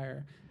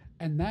Empire.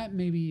 And that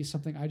may be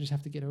something I just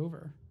have to get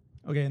over.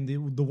 Okay, and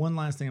the one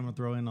last thing I'm going to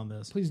throw in on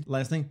this. Please.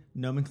 Last thing,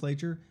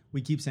 nomenclature.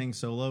 We keep saying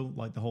Solo,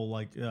 like the whole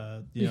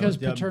because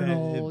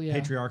paternal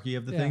patriarchy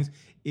of the things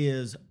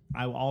is.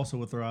 I also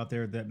would throw out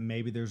there that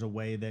maybe there's a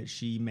way that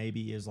she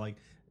maybe is like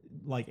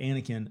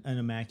Anakin, an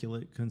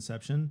immaculate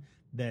conception,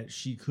 that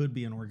she could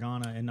be an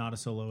Organa and not a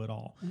Solo at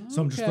all.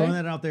 So I'm just throwing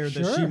that out there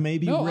that she may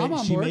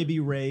be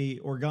Rey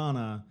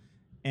Organa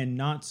and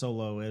not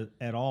Solo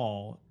at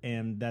all,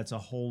 and that's a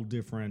whole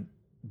different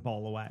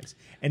ball of wax.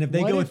 And if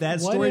they go with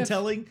that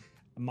storytelling,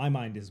 my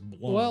mind is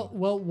blown.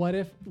 Well, what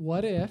if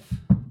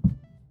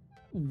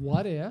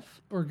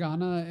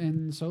Organa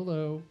and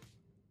Solo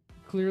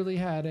clearly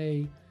had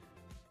a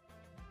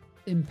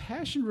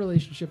impassioned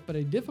relationship, but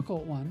a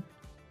difficult one,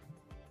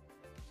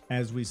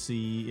 as we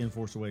see in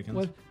Force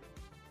Awakens?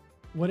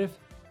 What if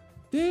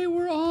they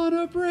were on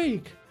a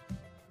break,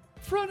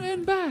 front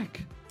and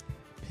back?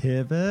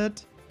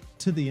 Pivot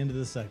to the end of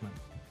the segment.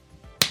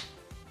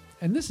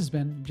 And this has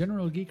been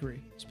General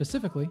Geekery.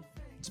 Specifically,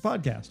 it's a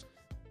podcast.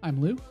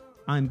 I'm Lou.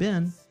 I'm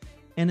Ben.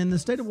 And in the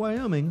state of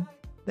Wyoming,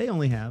 they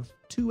only have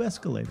 2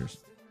 escalators.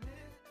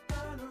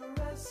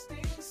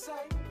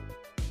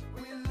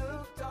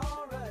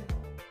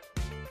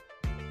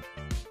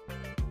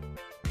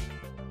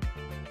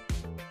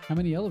 How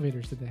many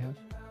elevators did they have?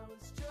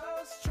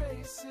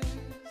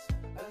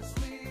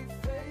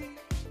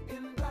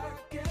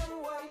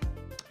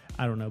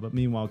 I don't know, but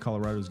meanwhile,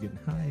 Colorado's getting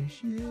high as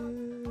shit.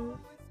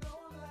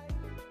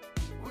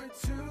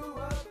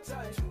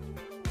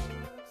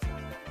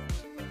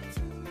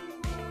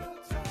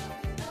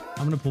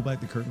 I'm going to pull back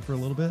the curtain for a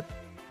little bit.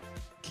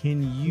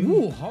 Can you...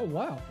 Ooh, oh,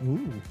 wow.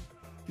 Ooh.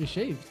 You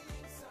shaved.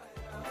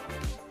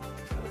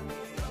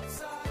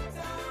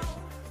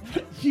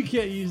 You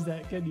can't use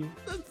that, can you?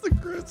 That's the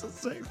grossest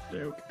sex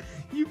joke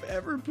you've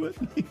ever put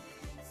me.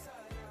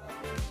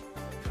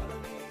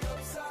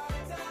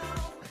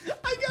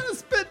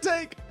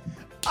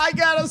 I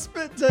got a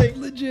spit take.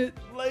 Legit.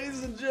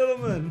 Ladies and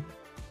gentlemen.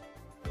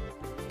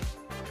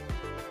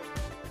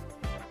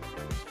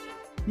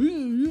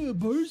 Yeah,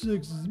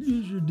 parsecs is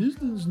measure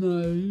distance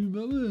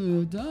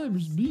now. Time,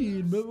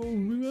 speed,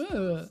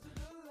 I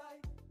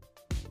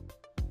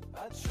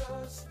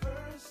trust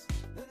first,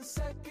 then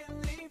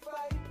secondly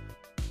fight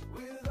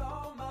with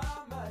all my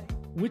might.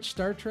 Which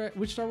Star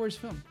Wars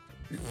film?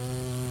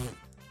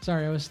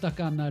 Sorry, I was stuck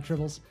on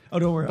Tribbles. Oh,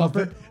 don't worry.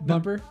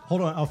 Bumper.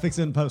 Hold on, I'll fix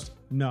it in post.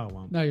 No, I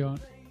won't. No, you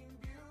won't.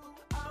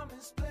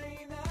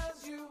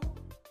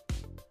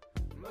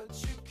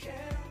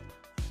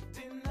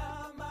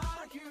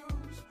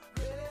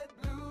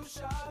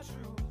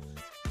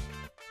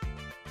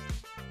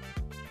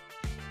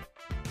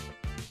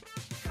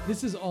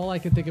 This is all I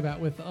can think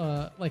about with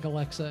like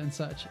Alexa and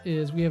such,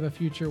 is we have a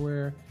future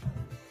where,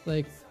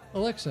 like,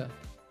 Alexa,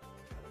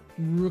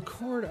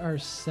 record our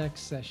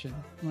sex session.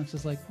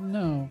 Alexa's like,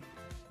 no,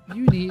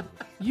 you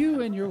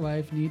and your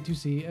wife need to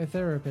see a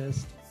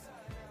therapist.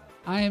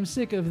 I am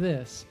sick of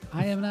this.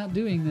 I am not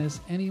doing this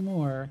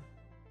anymore.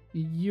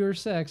 Your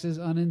sex is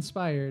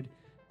uninspired.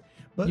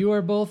 But you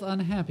are both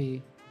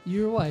unhappy.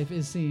 Your wife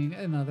is seeing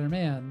another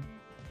man.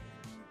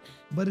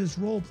 But it's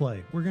role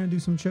play. We're going to do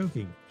some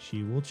choking.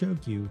 She will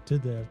choke you to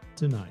death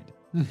tonight.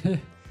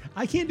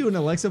 I can't do an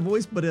Alexa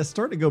voice, but it's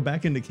starting to go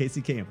back into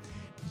Casey Cam.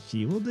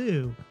 She will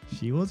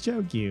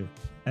choke you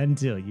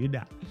until you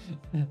die.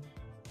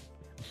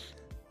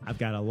 I've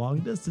got a long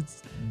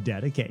distance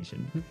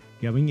dedication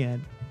coming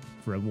in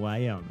from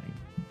Wyoming,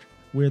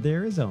 where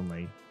there is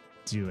only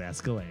 2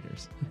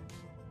 escalators.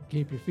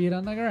 Keep your feet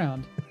on the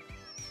ground,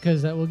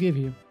 because that will give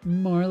you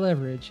more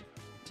leverage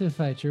to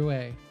fight your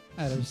way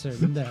out of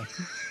certain death.